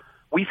pill.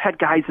 We've had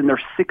guys in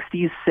their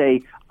 60s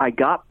say, I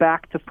got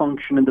back to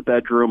function in the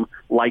bedroom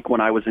like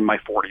when I was in my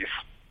 40s.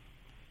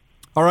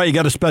 All right, you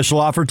got a special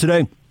offer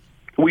today?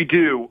 We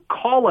do.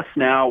 Call us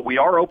now. We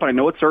are open. I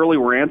know it's early.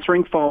 We're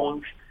answering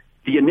phones.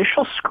 The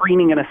initial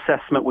screening and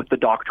assessment with the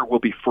doctor will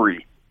be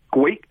free.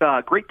 Great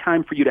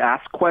time for you to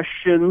ask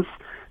questions,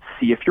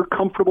 see if you're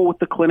comfortable with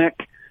the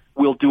clinic.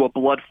 We'll do a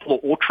blood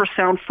flow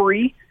ultrasound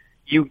free.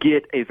 You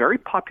get a very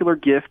popular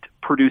gift,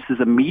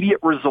 produces immediate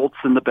results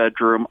in the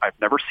bedroom. I've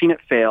never seen it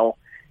fail.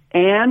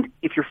 And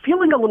if you're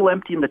feeling a little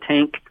empty in the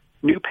tank,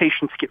 new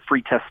patients get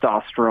free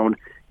testosterone.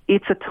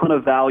 It's a ton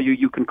of value.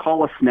 You can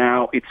call us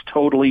now. It's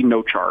totally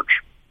no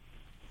charge.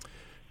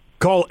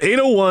 Call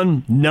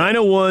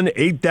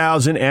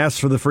 801-901-8000. Ask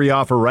for the free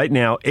offer right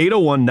now.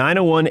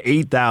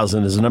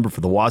 801-901-8000 is the number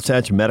for the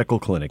Wasatch Medical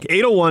Clinic.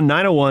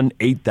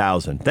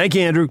 801-901-8000. Thank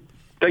you, Andrew.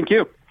 Thank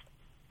you.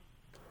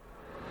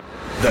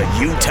 The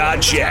Utah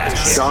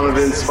Jazz.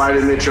 Donovan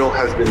Spider Mitchell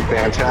has been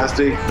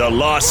fantastic. The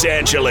Los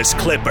Angeles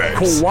Clippers.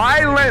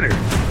 Kawhi Leonard,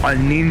 a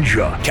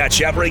ninja.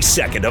 Catch every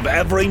second of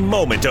every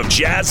moment of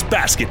Jazz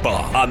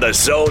basketball on the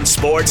Zone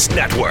Sports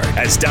Network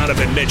as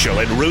Donovan Mitchell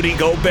and Rudy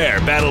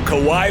Gobert battle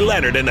Kawhi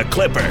Leonard and the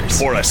Clippers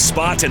for a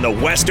spot in the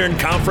Western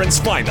Conference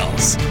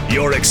Finals.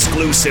 Your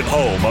exclusive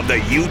home of the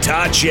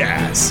Utah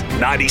Jazz.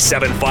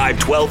 97.5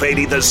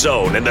 1280 The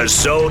Zone and the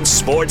Zone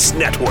Sports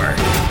Network.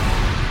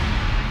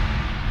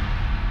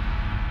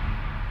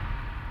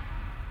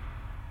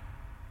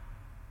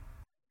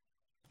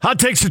 Hot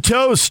Takes or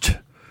Toast,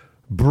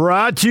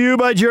 brought to you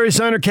by Jerry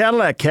Seiner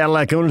Cadillac.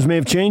 Cadillac owners may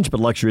have changed, but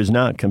luxury is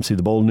not. Come see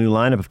the bold new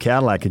lineup of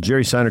Cadillac at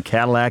Jerry Seiner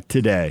Cadillac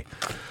today.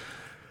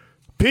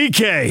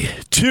 PK,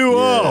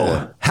 2-0.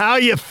 Yeah. How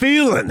you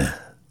feeling?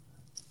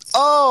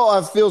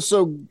 Oh, I feel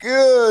so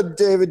good,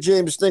 David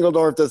James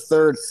Stingledorf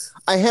III.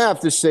 I have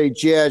to say,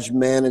 Jazz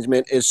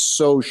management is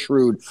so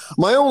shrewd.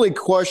 My only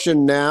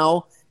question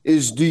now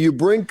is, do you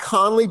bring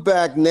Conley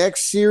back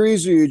next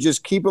series, or you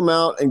just keep him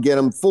out and get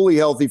him fully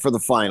healthy for the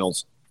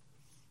finals?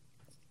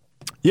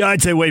 Yeah,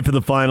 I'd say wait for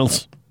the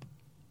finals.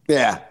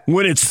 Yeah.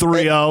 When it's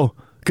 3-0,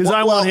 because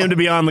I want him to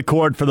be on the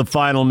court for the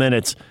final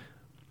minutes.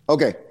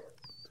 Okay.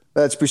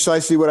 That's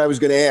precisely what I was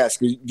going to ask.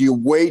 Do you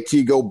wait till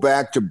you go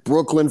back to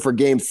Brooklyn for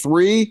Game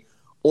 3,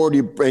 or do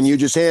you, and you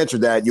just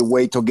answered that, you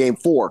wait till Game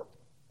 4?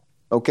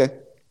 Okay.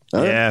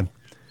 All yeah. right.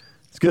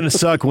 It's going to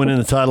suck winning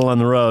the title on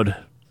the road.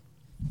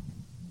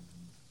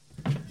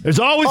 There's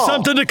always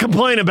something to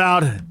complain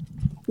about.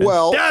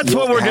 Well, that's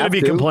what we're going to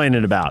be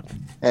complaining about.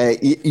 Hey,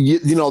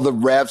 you know, the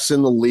refs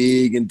in the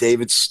league and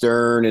David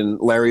Stern and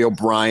Larry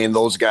O'Brien,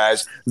 those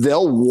guys,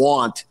 they'll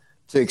want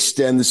to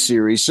extend the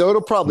series, so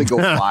it'll probably go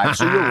 5,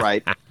 so you're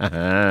right.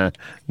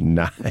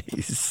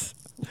 Nice.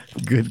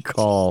 Good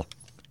call.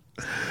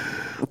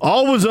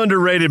 Always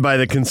underrated by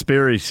the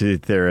conspiracy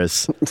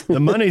theorists. The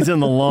money's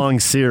in the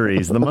long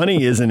series. The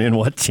money isn't in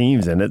what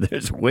team's in it.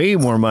 There's way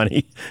more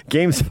money.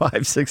 Games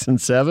 5, 6, and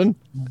 7.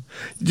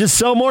 Just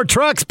sell more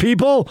trucks,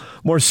 people.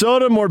 More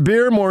soda, more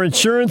beer, more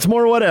insurance,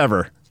 more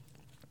whatever.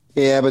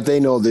 Yeah, but they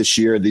know this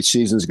year the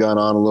season's gone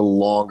on a little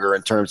longer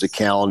in terms of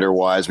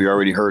calendar-wise. We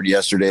already heard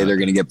yesterday they're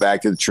going to get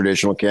back to the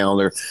traditional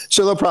calendar,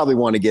 so they'll probably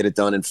want to get it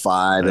done in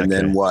 5, and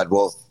then what?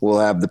 We'll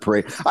have the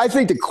parade. I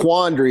think the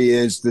quandary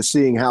is the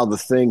seeing how the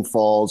thing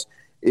falls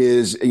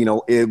is, you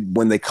know,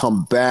 when they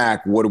come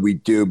back, what do we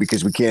do?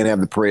 Because we can't have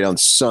the parade on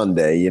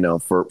Sunday, you know,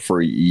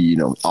 for you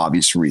know,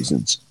 obvious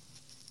reasons.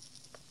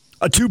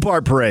 A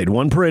 2-part parade.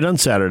 One parade on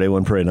Saturday,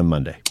 one parade on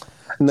Monday.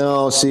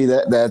 No, see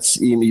that's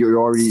you're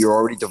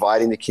already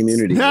dividing the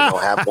community. You know,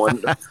 have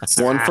one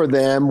for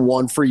them,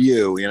 one for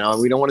you. You know,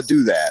 we don't want to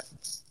do that.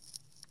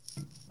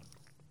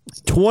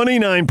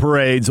 29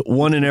 parades,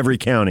 one in every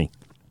county.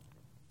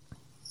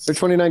 There are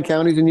 29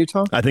 counties in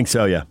Utah? I think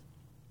so, yeah.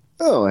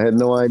 Oh, I had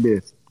no idea.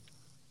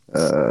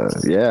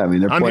 Yeah, I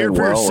mean, they're I'm playing here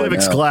for well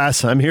civics right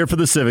class. I'm here for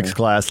the civics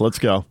class. Let's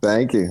go.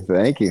 Thank you.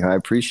 I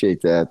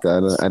appreciate that.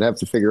 I'd have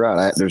to figure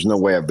out. There's no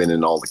way I've been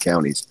in all the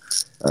counties.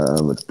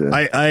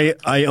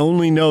 I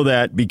only know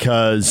that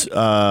because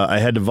I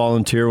had to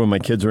volunteer when my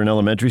kids were in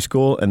elementary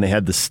school, and they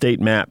had the state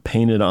map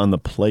painted on the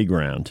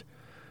playground,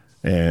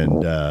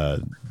 and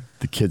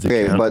the kids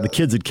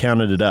had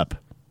counted it up.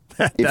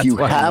 If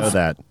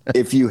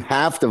you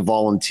have to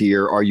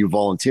volunteer, are you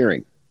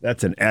volunteering?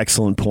 That's an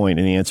excellent point,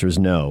 and the answer is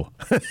no.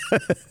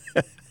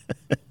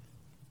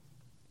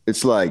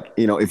 It's like,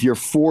 you know, if you're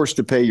forced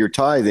to pay your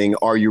tithing,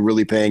 are you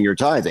really paying your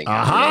tithing?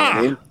 Aha! You know what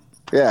I mean?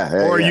 Yeah.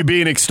 Or are you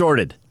being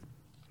extorted?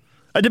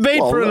 A debate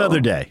for another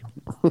day.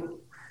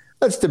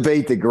 Let's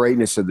debate the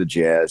greatness of the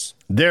Jazz.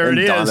 There it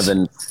is.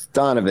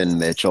 Donovan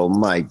Mitchell.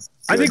 My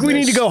I think we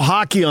need to go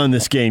hockey on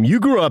this game. You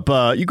grew up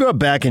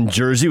back in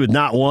Jersey with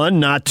not one,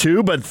 not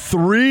two, but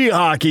 3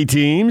 hockey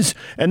teams,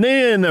 and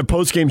they in their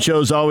post-game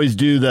shows always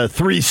do the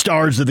 3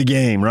 stars of the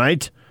game,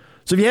 right?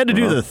 So if you had to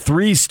do the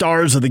 3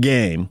 stars of the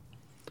game,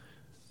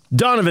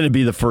 Donovan would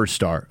be the first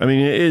star. I mean,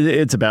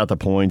 it's about the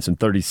points and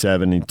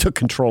 37. He took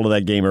control of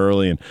that game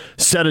early and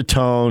set a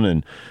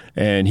tone,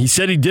 and he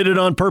said he did it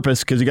on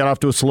purpose because he got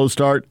off to a slow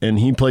start, and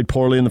he played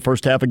poorly in the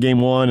first half of game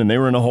 1, and they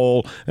were in a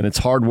hole, and it's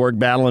hard work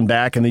battling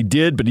back, and they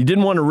did, but he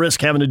didn't want to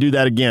risk having to do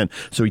that again.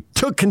 So he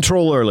took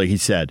control early, he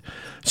said.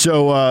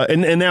 So,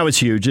 and that was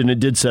huge, and it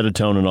did set a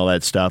tone and all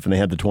that stuff, and they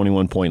had the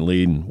 21-point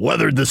lead and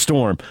weathered the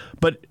storm.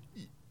 But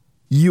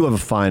you have a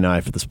fine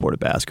eye for the sport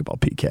of basketball,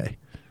 PK.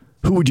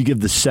 Who would you give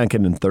the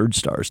second and third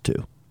stars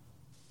to?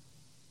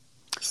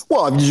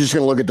 Well, if you're just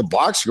going to look at the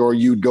box score,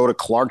 you'd go to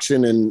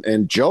Clarkson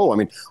and Joe. I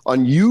mean,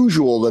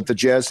 unusual that the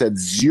Jazz had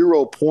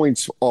 0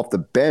 points off the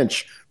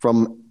bench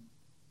from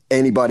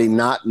everybody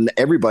not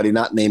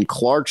named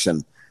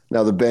Clarkson.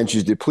 Now, the bench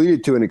is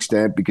depleted to an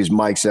extent because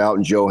Mike's out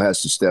and Joe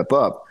has to step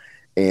up.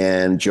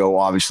 And Joe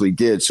obviously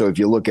did. So if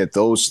you look at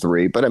those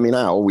 3, but I mean,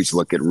 I always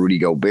look at Rudy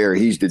Gobert.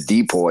 He's the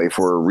decoy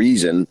for a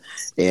reason.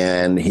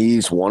 And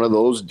he's one of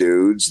those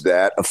dudes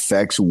that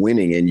affects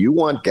winning. And you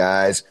want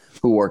guys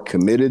who are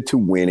committed to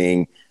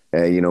winning.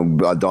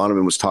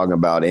 Donovan was talking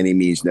about any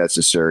means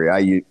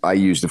necessary. I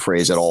use the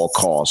phrase at all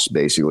costs,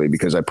 basically,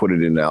 because I put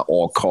it in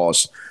all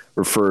costs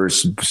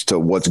refers to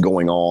what's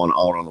going on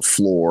out on the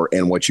floor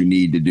and what you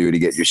need to do to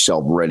get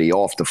yourself ready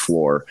off the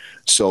floor.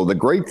 So the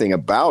great thing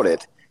about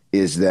it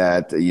is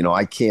that,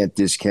 I can't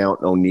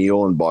discount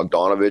O'Neal and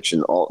Bogdanovich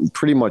and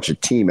pretty much a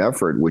team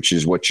effort, which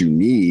is what you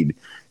need.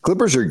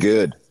 Clippers are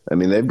good. I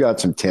mean, they've got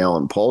some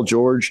talent. Paul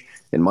George,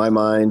 in my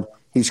mind,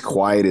 he's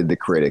quieted the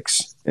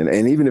critics. And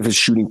even if his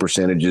shooting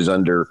percentage is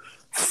under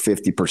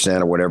 50%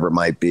 or whatever it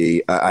might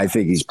be, I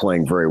think he's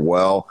playing very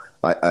well.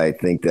 I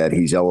think that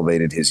he's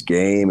elevated his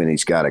game and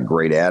he's got a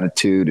great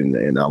attitude.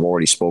 And I've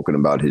already spoken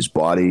about his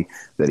body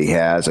that he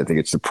has. I think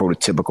it's the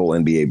prototypical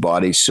NBA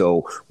body.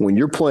 So when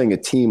you're playing a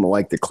team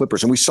like the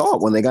Clippers, and we saw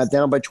it when they got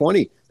down by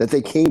 20, that they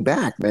came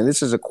back, man,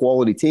 this is a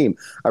quality team.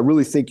 I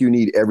really think you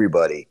need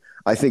everybody.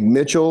 I think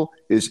Mitchell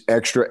is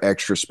extra,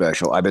 extra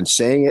special. I've been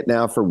saying it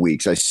now for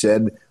weeks. I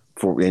said,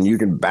 and you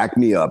can back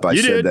me up, I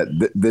said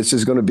that this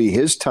is going to be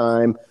his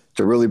time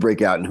to really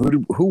break out.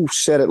 And who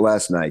said it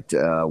last night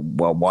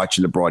while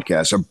watching the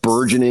broadcast? A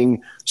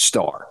burgeoning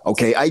star.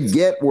 Okay, I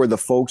get where the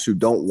folks who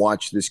don't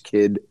watch this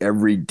kid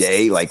every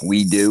day like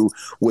we do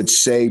would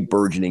say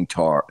burgeoning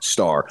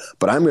star,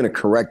 but I'm going to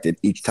correct it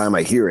each time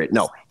I hear it.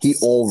 No, he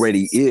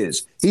already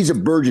is. He's a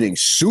burgeoning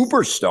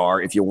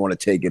superstar if you want to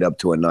take it up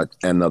to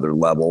another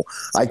level.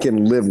 I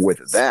can live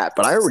with that,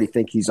 but I already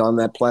think he's on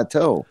that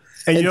plateau.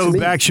 And you know who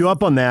backs you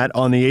up on that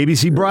on the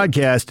ABC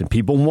broadcast, and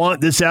people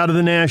want this out of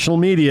the national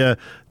media,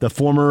 the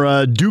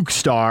former Duke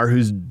star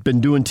who's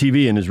been doing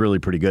TV and is really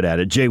pretty good at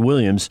it, Jay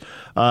Williams,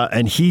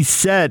 and he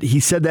said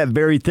that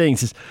very thing. He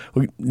says,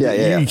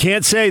 you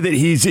can't say that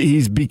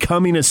he's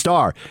becoming a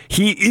star.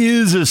 He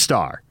is a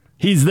star.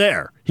 He's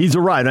there. He's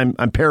arrived.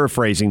 I'm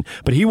paraphrasing,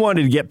 but he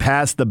wanted to get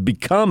past the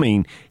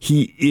becoming.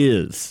 He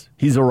is.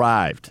 He's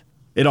arrived.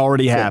 It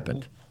already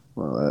happened.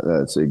 Well,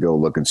 that's a go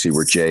look and see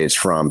where Jay is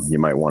from. You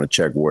might want to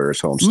check where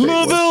his home state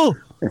Louisville,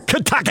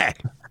 Kentucky.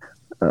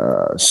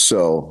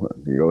 So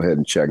you go ahead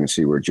and check and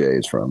see where Jay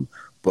is from.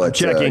 But I'm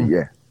checking.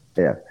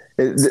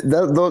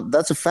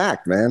 That's a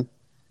fact, man.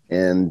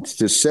 And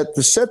to set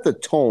the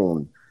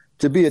tone,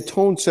 to be a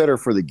tone setter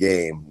for the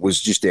game was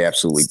just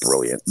absolutely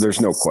brilliant. There's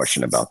no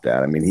question about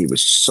that. I mean, he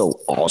was so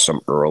awesome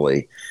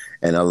early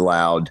and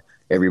allowed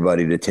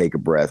everybody to take a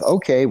breath.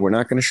 Okay, we're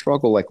not going to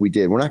struggle like we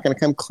did. We're not going to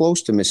come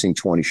close to missing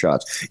 20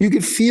 shots. You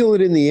could feel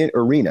it in the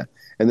arena.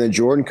 And then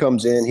Jordan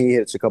comes in. He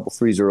hits a couple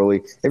threes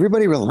early.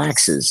 Everybody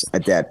relaxes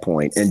at that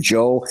point. And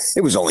Joe,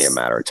 it was only a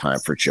matter of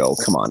time for Joe.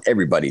 Come on,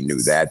 everybody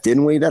knew that,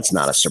 didn't we? That's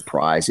not a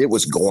surprise. It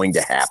was going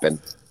to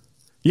happen.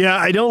 Yeah,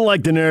 I don't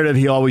like the narrative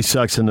he always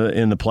sucks in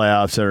the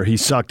playoffs, or he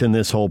sucked in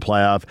this whole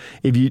playoff.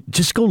 If you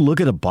just go look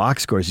at the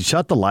box scores, he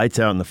shot the lights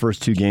out in the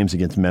first 2 games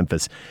against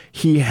Memphis.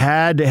 He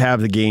had to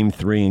have the game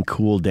 3 and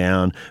cool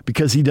down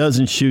because he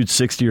doesn't shoot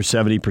 60 or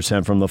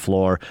 70% from the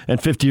floor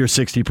and 50 or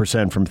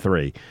 60% from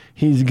 3.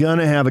 He's going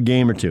to have a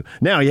game or 2.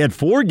 Now, he had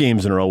 4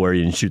 games in a row where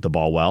he didn't shoot the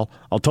ball well.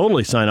 I'll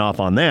totally sign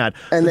off on that.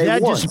 And they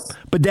won.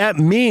 But that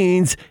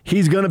means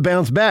he's going to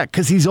bounce back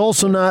because he's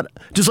also not,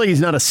 just like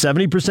he's not a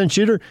 70%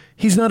 shooter,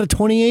 he's not a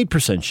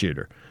 28%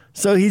 shooter.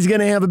 So he's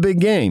going to have a big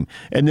game.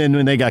 And then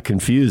when they got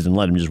confused and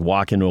let him just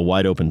walk into a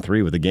wide open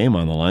 3 with a game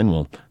on the line,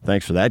 well,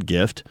 thanks for that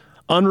gift.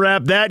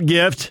 Unwrap that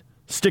gift.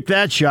 Stick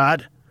that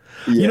shot.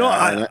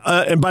 Yeah,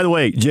 and by the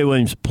way, Jay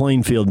Williams,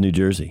 Plainfield, New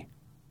Jersey.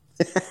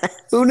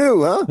 Who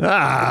knew, huh?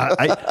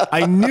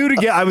 I knew to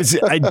get.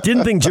 I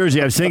didn't think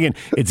Jersey. I was thinking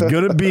it's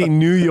going to be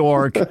New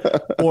York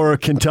or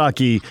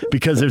Kentucky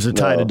because there's a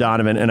tie to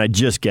Donovan, and I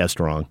just guessed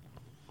wrong.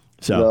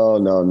 So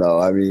No.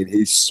 I mean,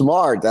 he's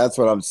smart. That's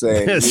what I'm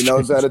saying. He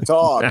knows how to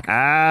talk.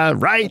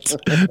 Right.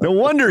 No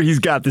wonder he's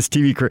got this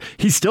TV career.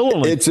 He's still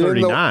only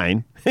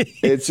 39.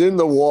 It's in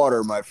the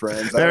water, my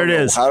friends. There it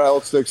is. How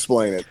else to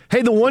explain it?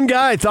 Hey, the one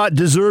guy I thought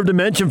deserved a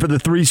mention for the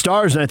 3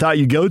 stars, and I thought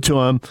you go to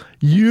him.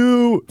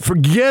 You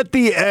forget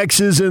the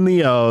X's and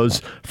the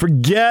O's.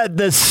 Forget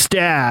the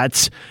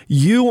stats.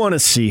 You want to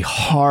see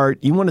heart.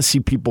 You want to see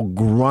people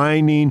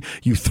grinding.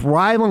 You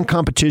thrive on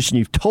competition.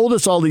 You've told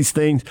us all these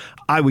things.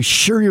 I was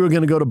sure you were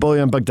going to go to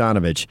Bojan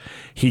Bogdanovic.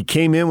 He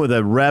came in with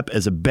a rep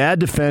as a bad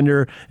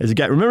defender. As a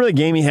guy, remember the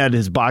game he had?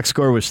 His box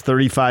score was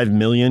 35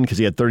 million because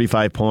he had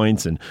 35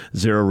 points and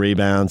 0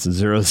 rebounds and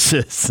 0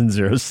 assists and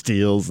 0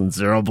 steals and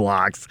 0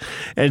 blocks.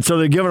 And so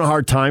they're giving a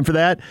hard time for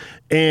that.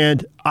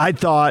 And I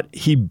thought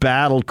he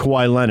battled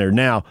Kawhi Leonard.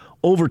 Now,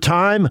 over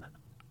time,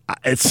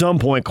 at some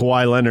point,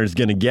 Kawhi Leonard is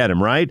going to get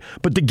him, right?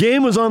 But the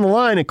game was on the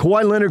line, and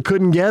Kawhi Leonard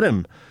couldn't get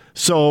him.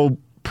 So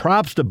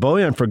props to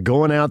Bojan for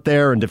going out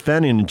there and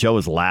defending, and Joe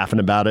was laughing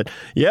about it.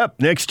 Yep,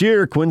 next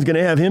year, Quinn's going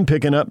to have him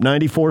picking up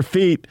 94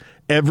 feet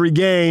every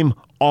game,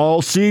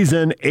 all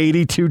season,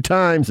 82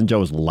 times, and Joe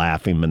was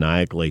laughing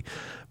maniacally.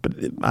 But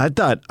I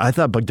thought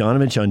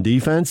Bogdanovic on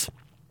defense,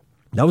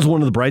 that was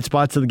one of the bright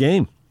spots of the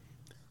game.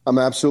 I'm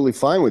absolutely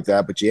fine with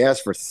that, but you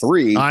asked for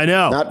 3. I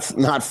know.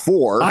 Not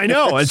 4. I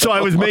know, and so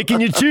I was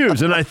making you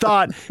choose, and I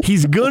thought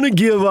he's going to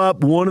give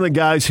up one of the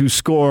guys who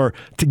score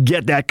to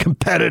get that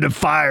competitive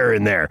fire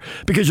in there.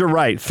 Because you're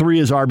right, 3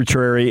 is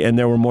arbitrary, and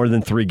there were more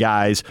than 3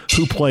 guys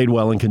who played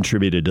well and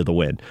contributed to the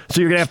win.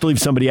 So you're going to have to leave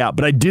somebody out.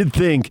 But I did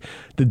think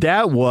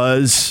that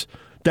was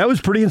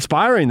pretty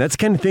inspiring. That's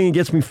the kind of thing that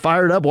gets me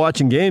fired up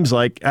watching games.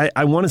 Like,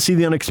 I want to see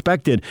the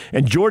unexpected.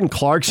 And Jordan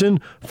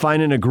Clarkson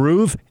finding a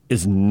groove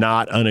is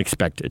not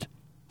unexpected.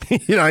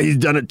 He's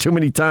done it too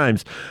many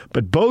times.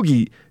 But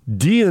Bogey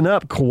D'ing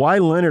up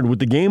Kawhi Leonard with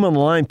the game on the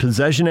line,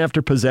 possession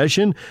after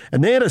possession,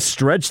 and they had a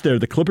stretch there.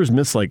 The Clippers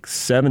missed like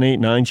 7, 8,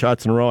 9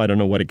 shots in a row. I don't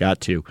know what it got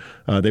to.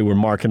 They were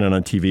marking it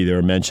on TV. They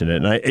were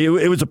mentioning it. And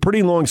it was a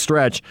pretty long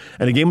stretch,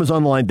 and the game was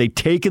on the line. They'd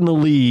taken the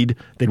lead.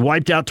 They'd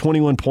wiped out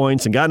 21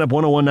 points and gotten up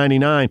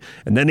 101-99,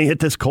 and then they hit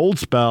this cold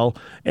spell,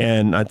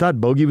 and I thought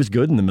Bogey was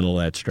good in the middle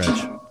of that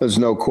stretch. There's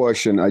no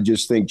question. I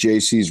just think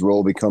JC's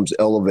role becomes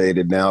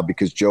elevated now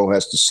because Joe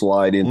has to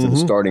slide into the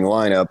starting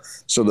lineup,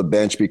 so the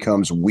bench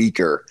becomes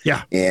weaker.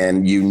 Yeah.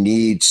 And you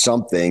need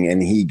something,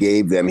 and he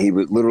gave them. He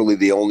was literally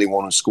the only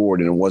one who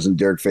scored, and it wasn't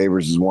Derek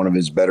Favors. Is one of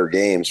his better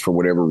games for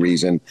whatever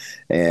reason.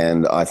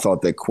 And I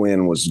thought that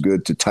Quinn was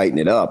good to tighten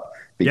it up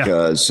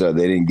because they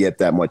didn't get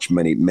that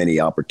many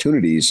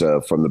opportunities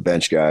from the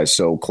bench guys.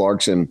 So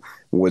Clarkson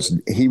was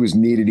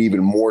needed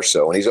even more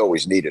so, and he's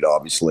always needed,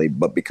 obviously,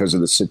 but because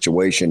of the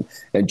situation.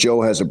 And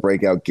Joe has a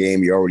breakout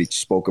game. You already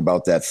spoke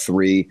about that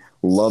 3.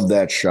 Love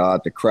that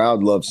shot. The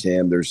crowd loves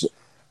him.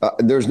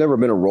 There's never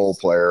been a role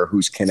player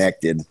who's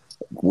connected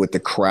with the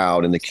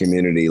crowd and the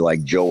community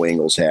like Joe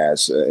Ingles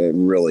has.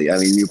 Really, I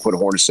mean, you put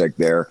Hornacek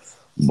there,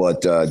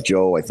 but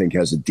Joe, I think,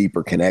 has a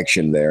deeper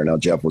connection there. Now,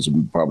 Jeff was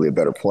probably a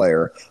better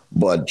player,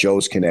 but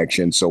Joe's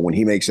connection. So when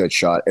he makes that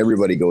shot,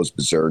 everybody goes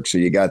berserk. So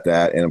you got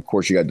that. And, of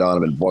course, you got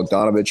Donovan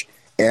Bogdanovic.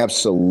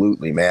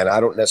 Absolutely, man. I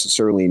don't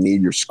necessarily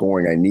need your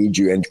scoring. I need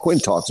you. And Quinn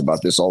talks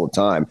about this all the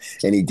time,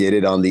 and he did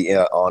it on the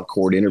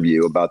on-court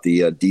interview about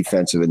the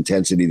defensive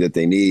intensity that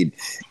they need.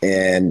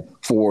 And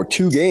for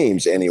 2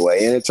 games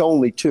anyway, and it's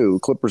only 2.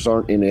 Clippers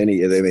aren't in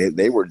any.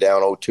 They were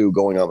down 0-2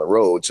 going on the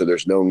road, so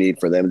there's no need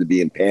for them to be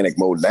in panic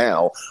mode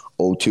now.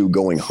 0-2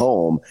 going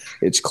home.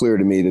 It's clear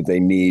to me that they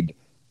need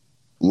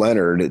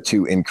Leonard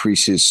to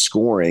increase his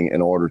scoring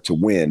in order to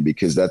win,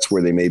 because that's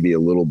where they may be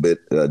a little bit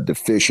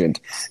deficient.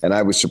 And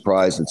I was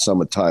surprised at some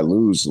of Ty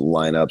Lue's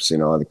lineups.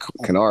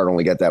 Kennard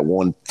only got that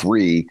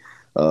 1-3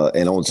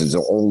 and owns his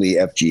only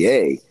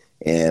FGA.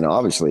 And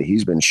obviously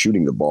he's been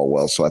shooting the ball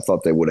well. So I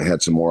thought they would have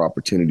had some more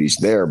opportunities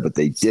there, but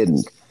they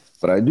didn't.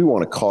 But I do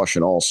want to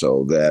caution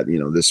also that,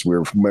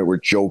 we're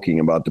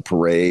joking about the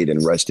parade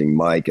and resting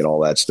Mike and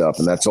all that stuff.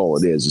 And that's all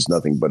it is. It's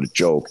nothing but a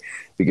joke,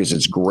 because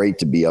it's great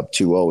to be up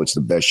 2-0. It's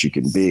the best you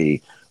can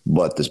be.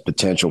 But this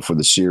potential for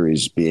the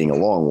series being a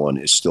long one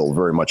is still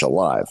very much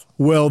alive.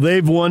 Well,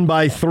 they've won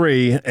by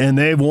 3, and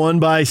they've won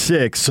by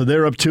 6, so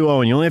they're up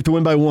 2-0. And you only have to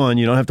win by 1.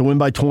 You don't have to win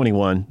by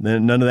 21.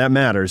 Then none of that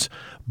matters.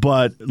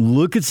 But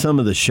look at some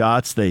of the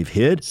shots they've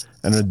hit,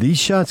 and are these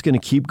shots going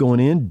to keep going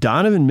in?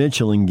 Donovan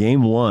Mitchell in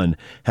Game 1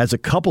 has a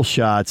couple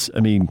shots. I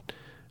mean,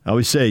 I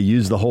always say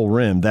use the whole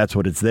rim. That's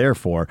what it's there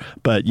for.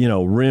 But,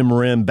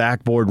 rim,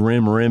 backboard,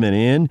 rim, and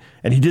in.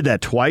 And he did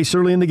that twice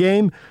early in the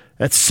game.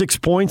 That's 6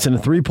 points and a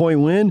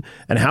 3-point win.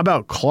 And how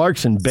about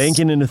Clarkson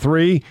banking in a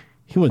 3?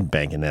 He wasn't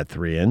banking that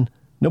 3 in.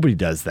 Nobody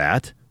does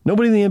that.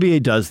 Nobody in the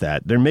NBA does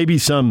that. There may be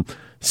some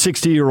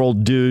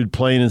 60-year-old dude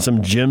playing in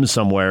some gym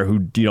somewhere who,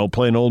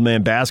 playing old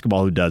man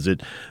basketball who does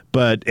it.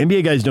 But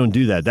NBA guys don't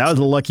do that. That was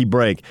a lucky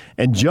break.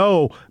 And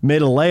Joe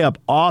made a layup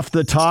off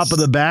the top of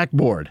the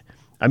backboard.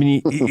 I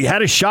mean, he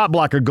had a shot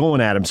blocker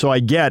going at him. So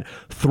I get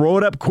throw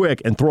it up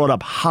quick and throw it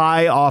up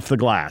high off the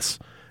glass.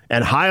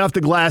 And high off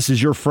the glass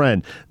is your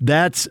friend.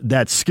 That's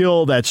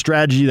skill, that's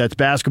strategy, that's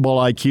basketball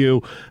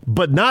IQ,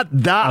 but not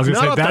that. I was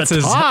going to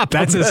say,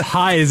 that's as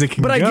high as it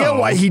can go. But I get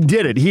why he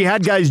did it. He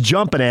had guys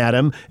jumping at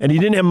him, and he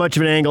didn't have much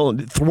of an angle.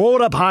 Throw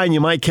it up high, and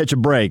you might catch a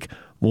break.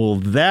 Well,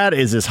 that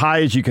is as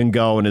high as you can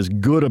go and as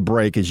good a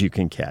break as you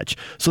can catch.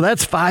 So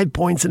that's 5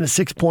 points and a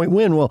 6-point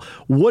win. Well,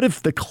 what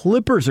if the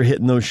Clippers are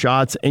hitting those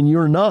shots and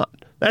you're not?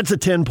 That's a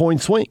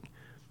 10-point swing.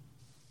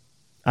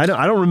 I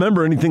don't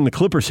remember anything the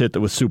Clippers hit that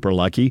was super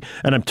lucky,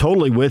 and I'm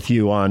totally with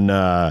you on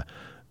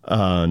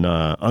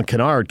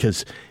Kennard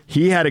because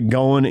he had it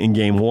going in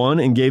game one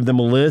and gave them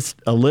a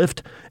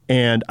lift,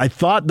 and I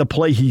thought the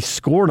play he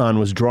scored on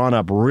was drawn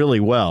up really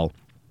well.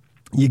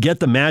 You get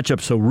the matchup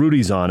so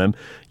Rudy's on him,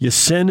 you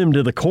send him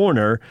to the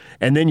corner,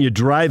 and then you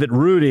drive at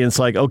Rudy, and it's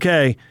like,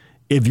 okay,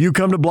 if you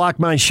come to block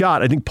my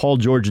shot, I think Paul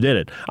George did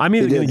it. I'm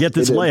either going to get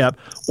this layup,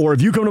 or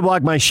if you come to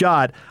block my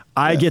shot,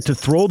 I get to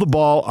throw the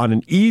ball on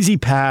an easy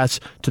pass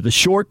to the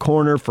short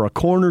corner for a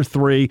corner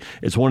three.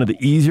 It's one of the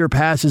easier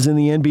passes in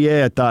the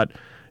NBA. I thought,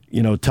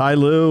 Ty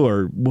Lue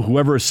or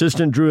whoever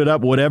assistant drew it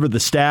up, whatever,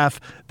 the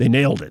staff, they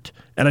nailed it.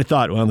 And I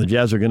thought, well, the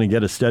Jazz are going to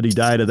get a steady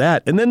diet of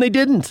that. And then they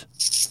didn't.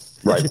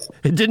 Right.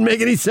 It didn't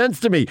make any sense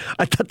to me.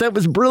 I thought that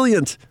was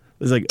brilliant. It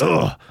was like,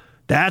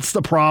 that's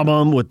the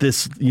problem with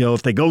this,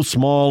 if they go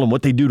small and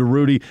what they do to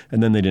Rudy,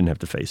 and then they didn't have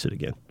to face it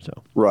again. So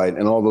right,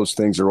 and all those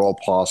things are all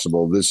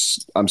possible.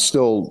 I'm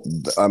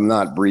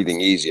not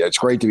breathing easy. It's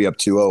great to be up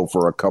 2-0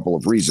 for a couple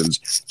of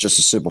reasons. Just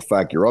a simple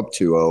fact, you're up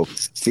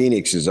 2-0.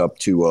 Phoenix is up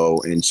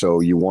 2-0, and so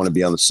you want to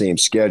be on the same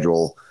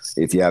schedule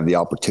if you have the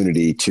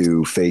opportunity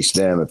to face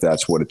them, if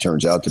that's what it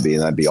turns out to be,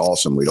 and that'd be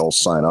awesome. We'd all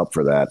sign up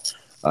for that.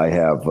 I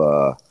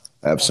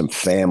have some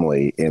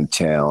family in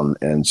town,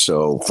 and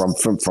so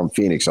from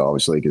Phoenix,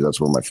 obviously, because that's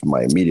where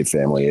my immediate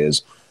family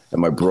is. And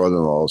my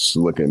brother-in-law is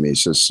looking at me and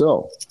says,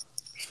 "So,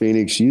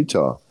 Phoenix,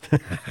 Utah,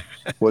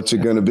 what's it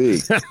going to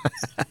be?"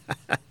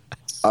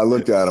 I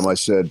looked at him. I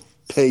said,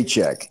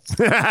 "Paycheck."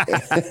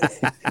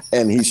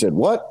 And he said,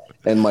 "What?"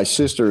 And my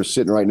sister is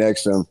sitting right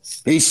next to him.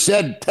 He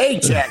said,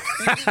 "Paycheck."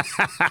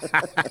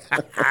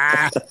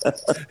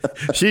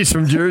 She's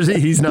from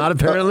Jersey. He's not,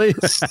 apparently.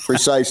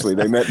 Precisely.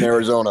 They met in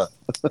Arizona.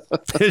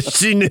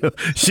 She knew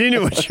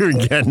what you were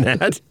getting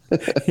at.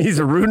 He's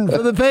rooting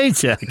for the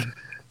paycheck.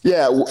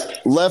 Yeah,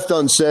 left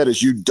unsaid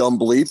is "you dumb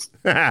bleep."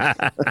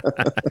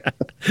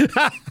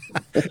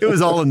 It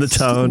was all in the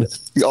tone.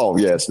 Oh,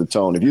 yes, the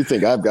tone. If you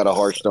think I've got a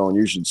harsh tone,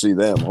 you should see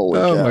them. Holy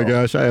cow. Oh, my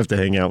gosh. I have to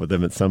hang out with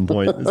them at some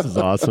point. This is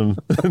awesome.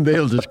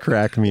 They'll just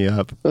crack me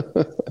up.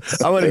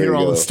 I want to hear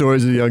all the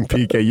stories of young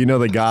PK.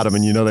 They got him,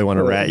 and they want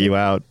to rat you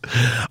out.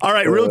 All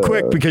right, real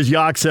quick, because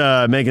Yock's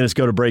making us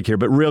go to break here,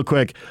 but real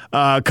quick,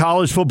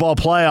 college football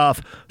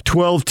playoff,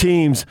 12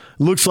 teams.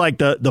 Looks like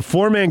the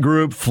four-man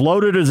group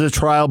floated as a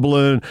trial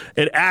balloon.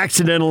 It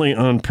accidentally,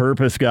 on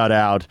purpose, got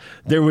out.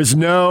 There was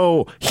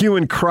no hue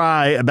and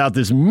cry about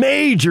this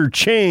major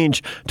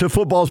change to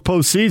football's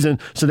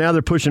postseason, so now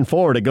they're pushing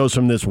forward. It goes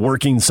from this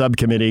working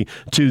subcommittee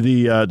to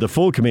the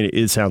full committee.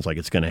 It sounds like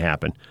it's going to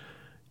happen.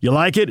 You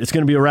like it? It's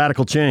going to be a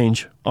radical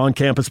change.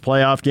 On-campus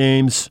playoff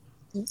games.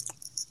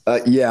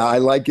 Yeah, I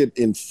like it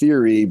in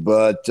theory,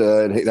 but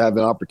have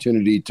an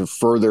opportunity to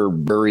further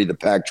bury the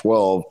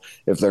Pac-12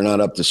 if they're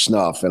not up to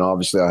snuff. And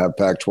obviously I have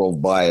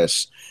Pac-12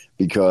 bias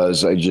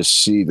because I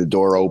just see the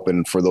door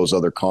open for those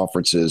other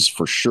conferences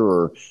for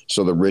sure,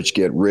 so the rich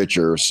get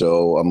richer.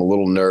 So I'm a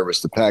little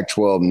nervous. The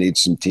Pac-12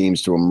 needs some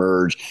teams to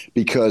emerge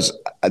because,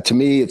 to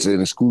me, it's an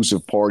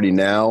exclusive party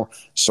now,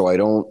 so I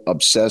don't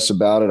obsess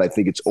about it. I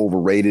think it's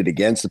overrated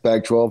against the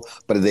Pac-12,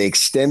 but if they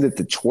extend it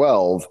to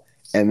 12 –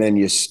 and then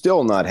you're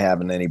still not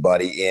having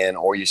anybody in,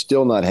 or you're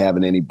still not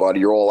having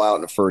anybody, you're all out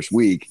in the first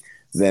week,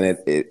 then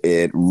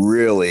it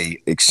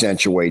really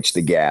accentuates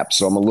the gap.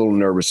 So I'm a little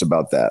nervous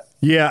about that.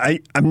 Yeah,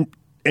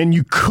 and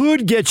you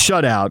could get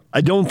shut out.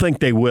 I don't think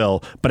they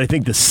will, but I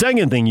think the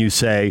second thing you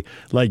say,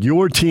 like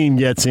your team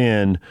gets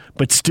in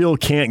but still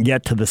can't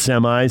get to the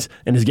semis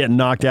and is getting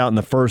knocked out in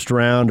the first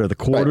round or the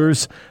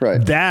quarters,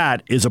 right.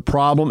 That is a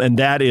problem, and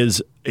there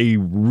is a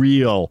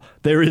real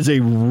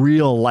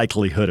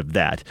likelihood of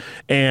that.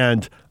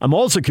 And I'm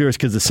also curious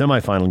because the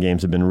semifinal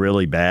games have been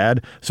really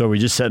bad, so are we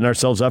just setting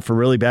ourselves up for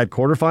really bad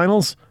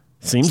quarterfinals?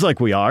 Seems like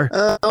we are.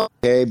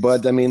 Okay,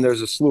 but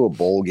there's a slew of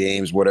bowl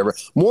games, whatever.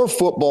 More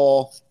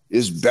football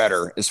is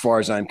better as far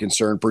as I'm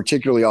concerned,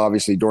 particularly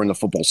obviously during the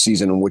football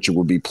season in which it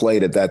would be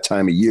played at that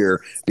time of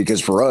year, because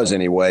for us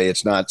anyway,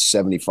 it's not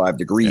 75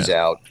 degrees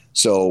out.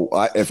 So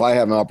if I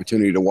have an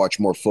opportunity to watch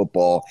more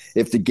football,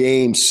 if the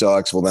game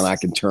sucks, well, then I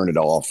can turn it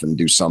off and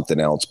do something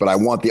else. But I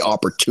want the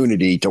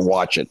opportunity to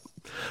watch it.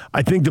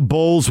 I think the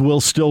bowls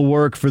will still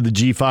work for the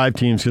G5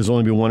 teams because there'll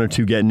only be one or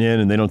two getting in,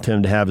 and they don't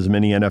tend to have as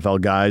many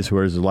NFL guys who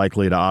are as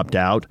likely to opt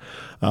out.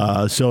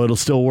 So it'll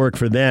still work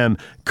for them.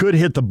 Could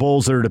hit the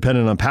bowls that are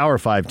dependent on Power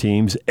 5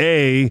 teams.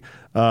 You're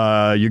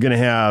going to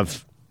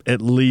have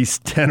at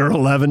least 10 or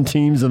 11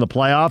 teams in the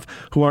playoff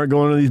who aren't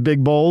going to these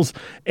big bowls,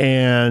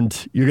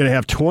 and you're going to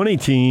have 20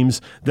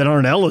 teams that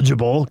aren't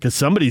eligible because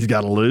somebody's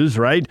got to lose,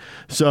 right?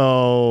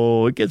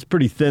 So it gets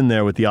pretty thin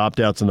there with the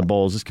opt-outs in the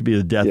bowls. This could be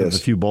the death of a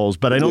few bowls,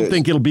 but I don't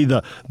think it'll be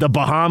the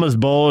Bahamas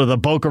Bowl or the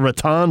Boca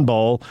Raton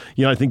Bowl.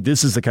 I think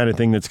this is the kind of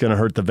thing that's going to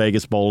hurt the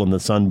Vegas Bowl and the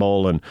Sun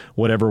Bowl and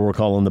whatever we're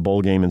calling the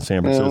bowl game in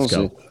San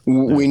Francisco.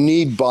 We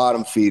need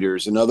bottom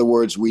feeders. In other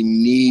words, we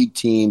need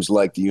teams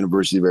like the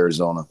University of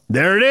Arizona.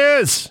 There it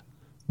is.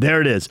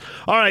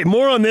 All right,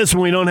 more on this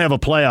when we don't have a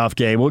playoff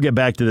game. We'll get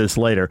back to this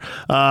later.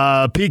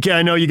 PK,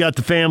 I know you got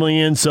the family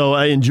in, so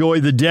enjoy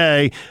the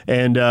day,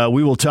 and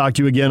we will talk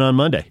to you again on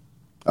Monday.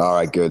 All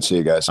right, good. See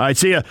you guys. All right,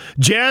 see ya.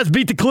 Jazz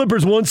beat the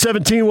Clippers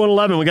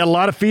 117-111. We got a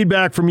lot of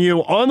feedback from you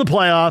on the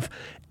playoff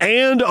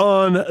and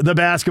on the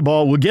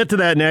basketball. We'll get to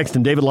that next,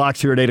 and David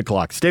Locke's here at 8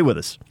 o'clock. Stay with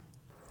us.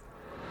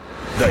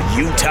 The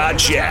Utah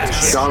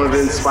Jazz.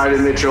 Donovan Spider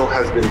Mitchell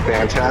has been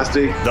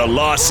fantastic. The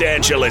Los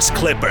Angeles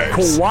Clippers.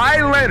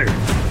 Kawhi Leonard,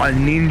 a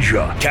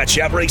ninja. Catch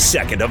every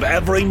second of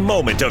every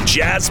moment of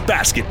Jazz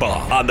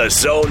basketball on the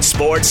Zone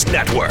Sports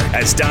Network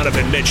as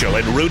Donovan Mitchell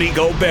and Rudy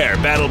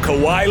Gobert battle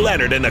Kawhi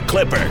Leonard and the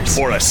Clippers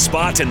for a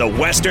spot in the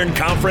Western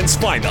Conference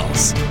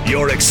Finals.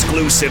 Your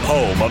exclusive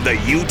home of the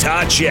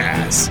Utah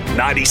Jazz.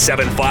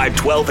 97.5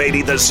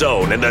 1280 The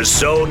Zone and the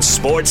Zone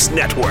Sports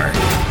Network.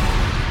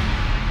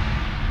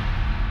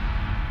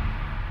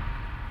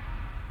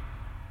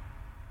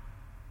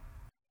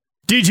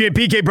 DJ and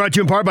PK brought to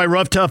you in part by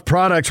Rough Tough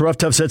Products. Rough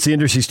Tough sets the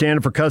industry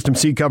standard for custom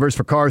seat covers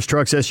for cars,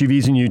 trucks,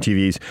 SUVs, and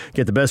UTVs.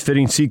 Get the best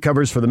fitting seat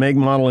covers for the make,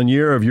 model, and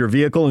year of your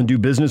vehicle and do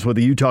business with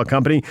a Utah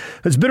company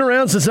that's been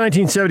around since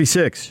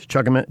 1976.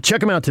 Check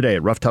them out today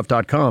at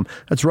roughtough.com.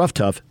 That's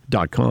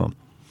roughtough.com.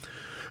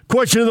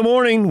 Question of the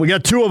morning. We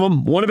got two of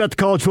them. One about the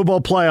college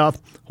football playoff.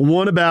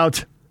 One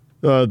about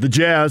the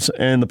Jazz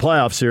and the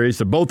playoff series.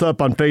 They're both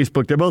up on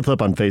Facebook. They're both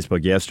up on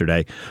Facebook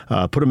yesterday.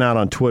 Put them out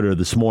on Twitter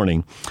this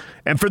morning.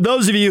 And for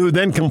those of you who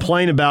then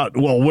complain about,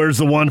 well, where's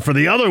the one for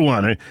the other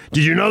one?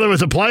 Did you know there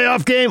was a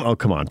playoff game? Oh,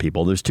 come on,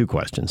 people. There's two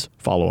questions.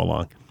 Follow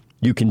along.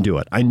 You can do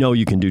it. I know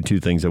you can do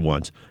two things at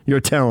once. You're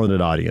a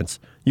talented audience.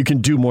 You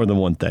can do more than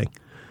one thing.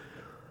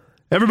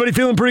 Everybody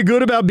feeling pretty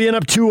good about being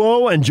up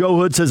 2-0? And Joe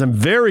Hood says, I'm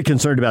very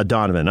concerned about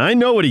Donovan. I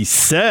know what he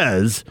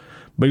says,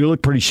 but you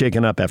look pretty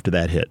shaken up after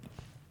that hit.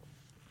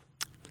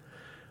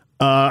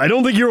 I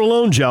don't think you're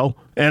alone, Joe.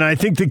 And I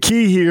think the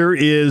key here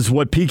is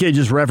what PK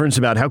just referenced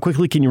about how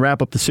quickly can you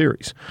wrap up the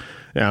series.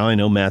 Now, I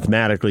know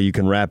mathematically you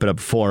can wrap it up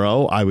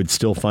 4-0. I would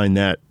still find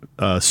that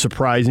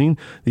surprising.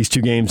 These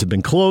two games have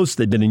been close.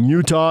 They've been in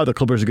Utah. The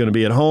Clippers are going to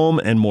be at home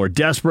and more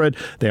desperate.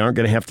 They aren't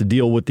going to have to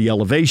deal with the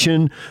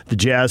elevation. The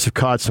Jazz have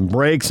caught some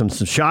breaks, some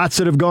shots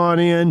that have gone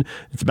in.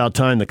 It's about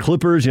time the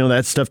Clippers,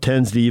 that stuff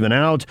tends to even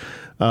out.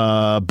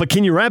 But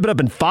can you wrap it up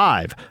in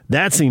 5?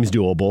 That seems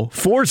doable.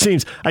 4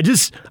 seems,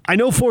 I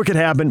know 4 could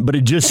happen, but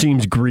it just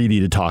seems greedy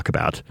to talk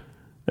about.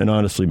 And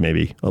honestly,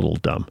 maybe a little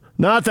dumb.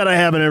 Not that I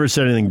haven't ever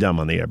said anything dumb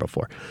on the air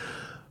before.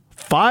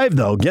 5,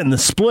 though, getting the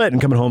split and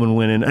coming home and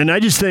winning. And I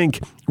just think,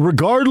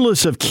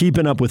 regardless of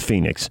keeping up with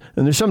Phoenix,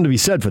 and there's something to be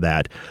said for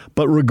that,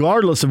 but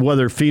regardless of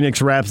whether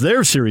Phoenix wraps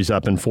their series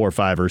up in 4,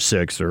 5, or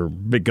 6, or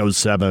it goes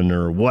 7,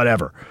 or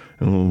whatever.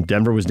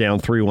 Denver was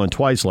down 3-1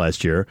 twice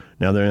last year.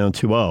 Now they're down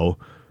 2-0. Of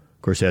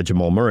course, they had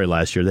Jamal Murray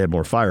last year. They had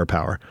more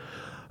firepower.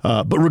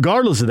 But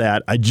regardless of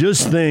that, I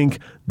just think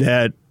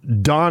that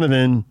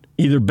Donovan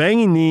either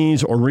banging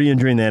knees or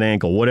re-injuring that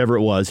ankle, whatever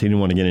it was, he didn't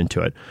want to get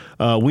into it.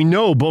 We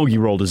know Bogey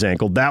rolled his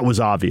ankle. That was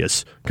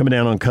obvious. Coming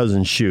down on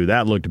Cousins' shoe,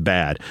 that looked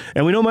bad.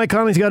 And we know Mike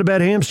Conley's got a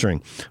bad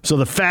hamstring. So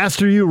the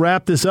faster you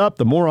wrap this up,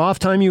 the more off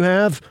time you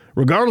have,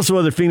 regardless of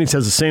whether Phoenix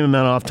has the same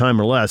amount of off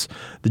time or less,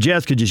 the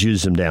Jazz could just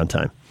use some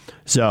downtime.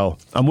 So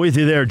I'm with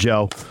you there,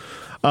 Joe.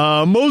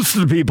 Most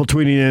of the people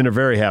tweeting in are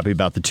very happy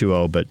about the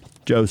 2-0, but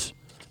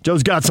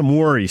Joe's got some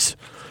worries.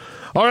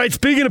 All right,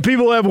 speaking of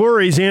people who have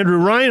worries, Andrew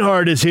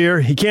Reinhardt is here.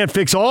 He can't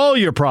fix all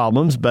your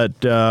problems, but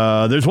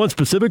there's one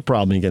specific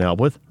problem he can help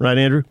with. Right,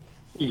 Andrew?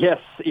 Yes.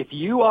 If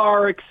you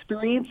are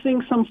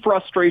experiencing some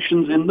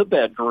frustrations in the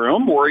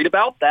bedroom, worried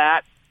about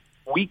that,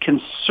 we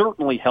can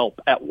certainly help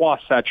at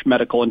Wasatch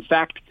Medical. In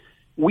fact,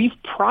 we've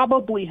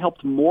probably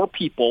helped more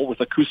people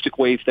with acoustic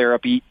wave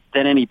therapy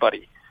than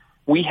anybody.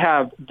 We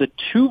have the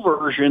 2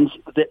 versions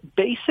that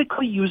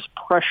basically use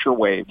pressure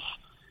waves.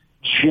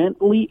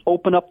 Gently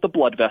open up the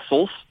blood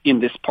vessels in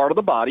this part of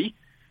the body.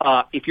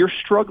 If you're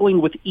struggling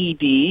with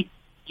ED,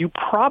 you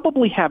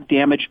probably have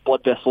damaged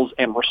blood vessels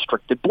and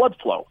restricted blood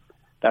flow.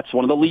 That's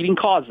one of the leading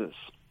causes.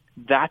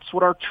 That's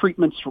what our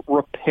treatments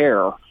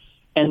repair.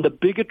 And the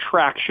big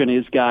attraction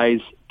is, guys,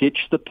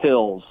 ditch the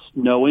pills,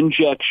 no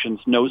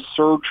injections, no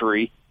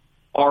surgery.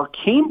 Our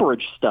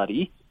Cambridge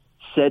study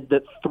said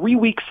that 3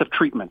 weeks of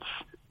treatments,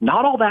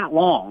 not all that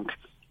long,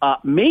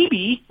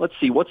 maybe, let's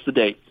see, what's the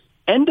date?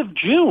 End of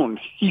June,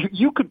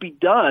 you could be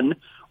done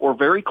or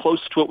very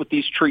close to it with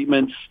these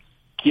treatments,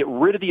 get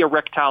rid of the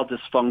erectile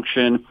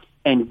dysfunction,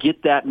 and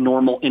get that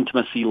normal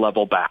intimacy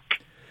level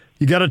back.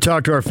 You got to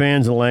talk to our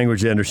fans in the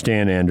language they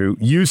understand, Andrew.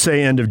 You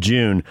say end of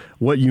June.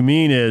 What you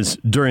mean is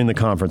during the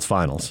conference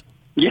finals.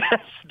 Yes,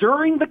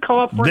 during the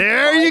conference.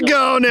 There you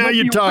go. Now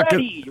you're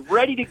talking.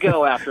 Ready to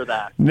go after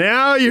that.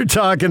 Now you're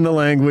talking the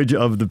language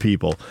of the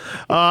people.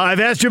 I've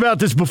asked you about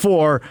this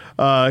before,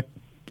 and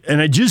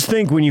I just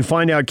think when you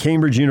find out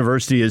Cambridge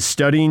University is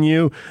studying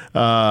you,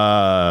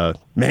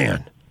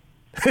 man.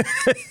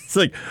 It's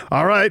like,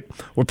 all right,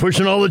 we're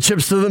pushing all the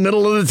chips to the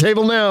middle of the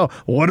table now.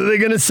 What are they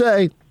going to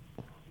say?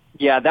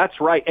 Yeah, that's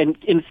right. And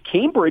it's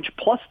Cambridge,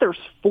 plus there's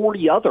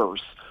 40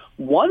 others.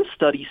 One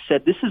study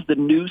said this is the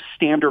new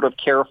standard of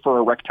care for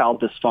erectile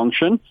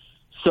dysfunction.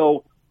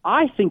 So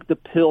I think the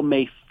pill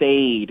may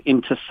fade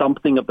into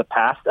something of the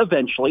past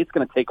eventually. It's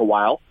going to take a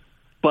while.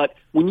 But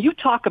when you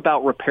talk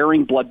about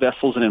repairing blood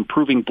vessels and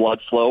improving blood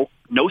flow,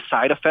 no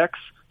side effects,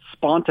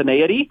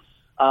 spontaneity,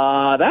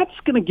 that's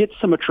going to get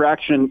some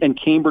attraction. And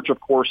Cambridge, of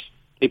course,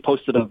 they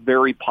posted a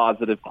very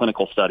positive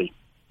clinical study.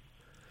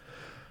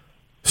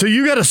 So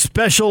you got a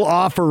special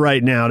offer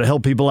right now to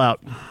help people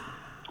out.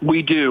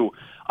 We do.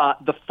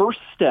 The first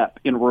step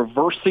in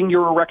reversing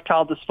your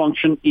erectile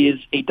dysfunction is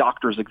a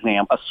doctor's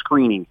exam, a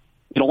screening.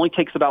 It only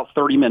takes about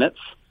 30 minutes.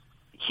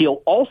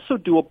 He'll also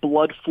do a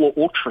blood flow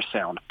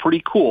ultrasound.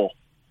 Pretty cool.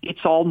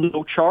 It's all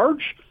no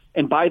charge.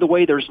 And by the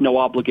way, there's no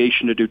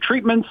obligation to do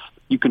treatments.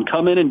 You can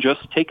come in and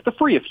just take the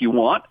free if you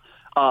want.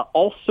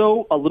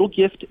 Also, a little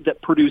gift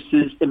that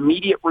produces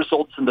immediate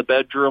results in the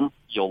bedroom.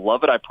 You'll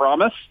love it, I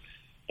promise.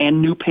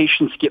 And new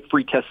patients get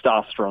free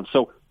testosterone.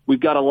 So we've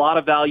got a lot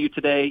of value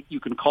today. You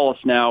can call us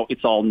now.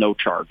 It's all no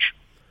charge.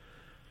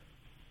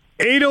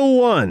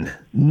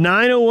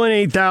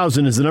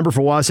 801-901-8000 is the number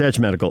for Wasatch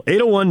Medical.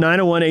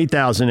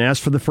 801-901-8000.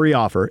 Ask for the free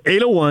offer.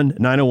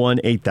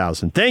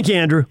 801-901-8000. Thank you,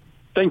 Andrew.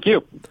 Thank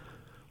you.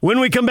 When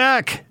we come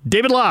back,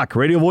 David Locke,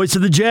 radio voice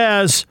of the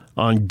Jazz,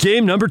 on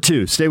game number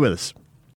 2. Stay with us.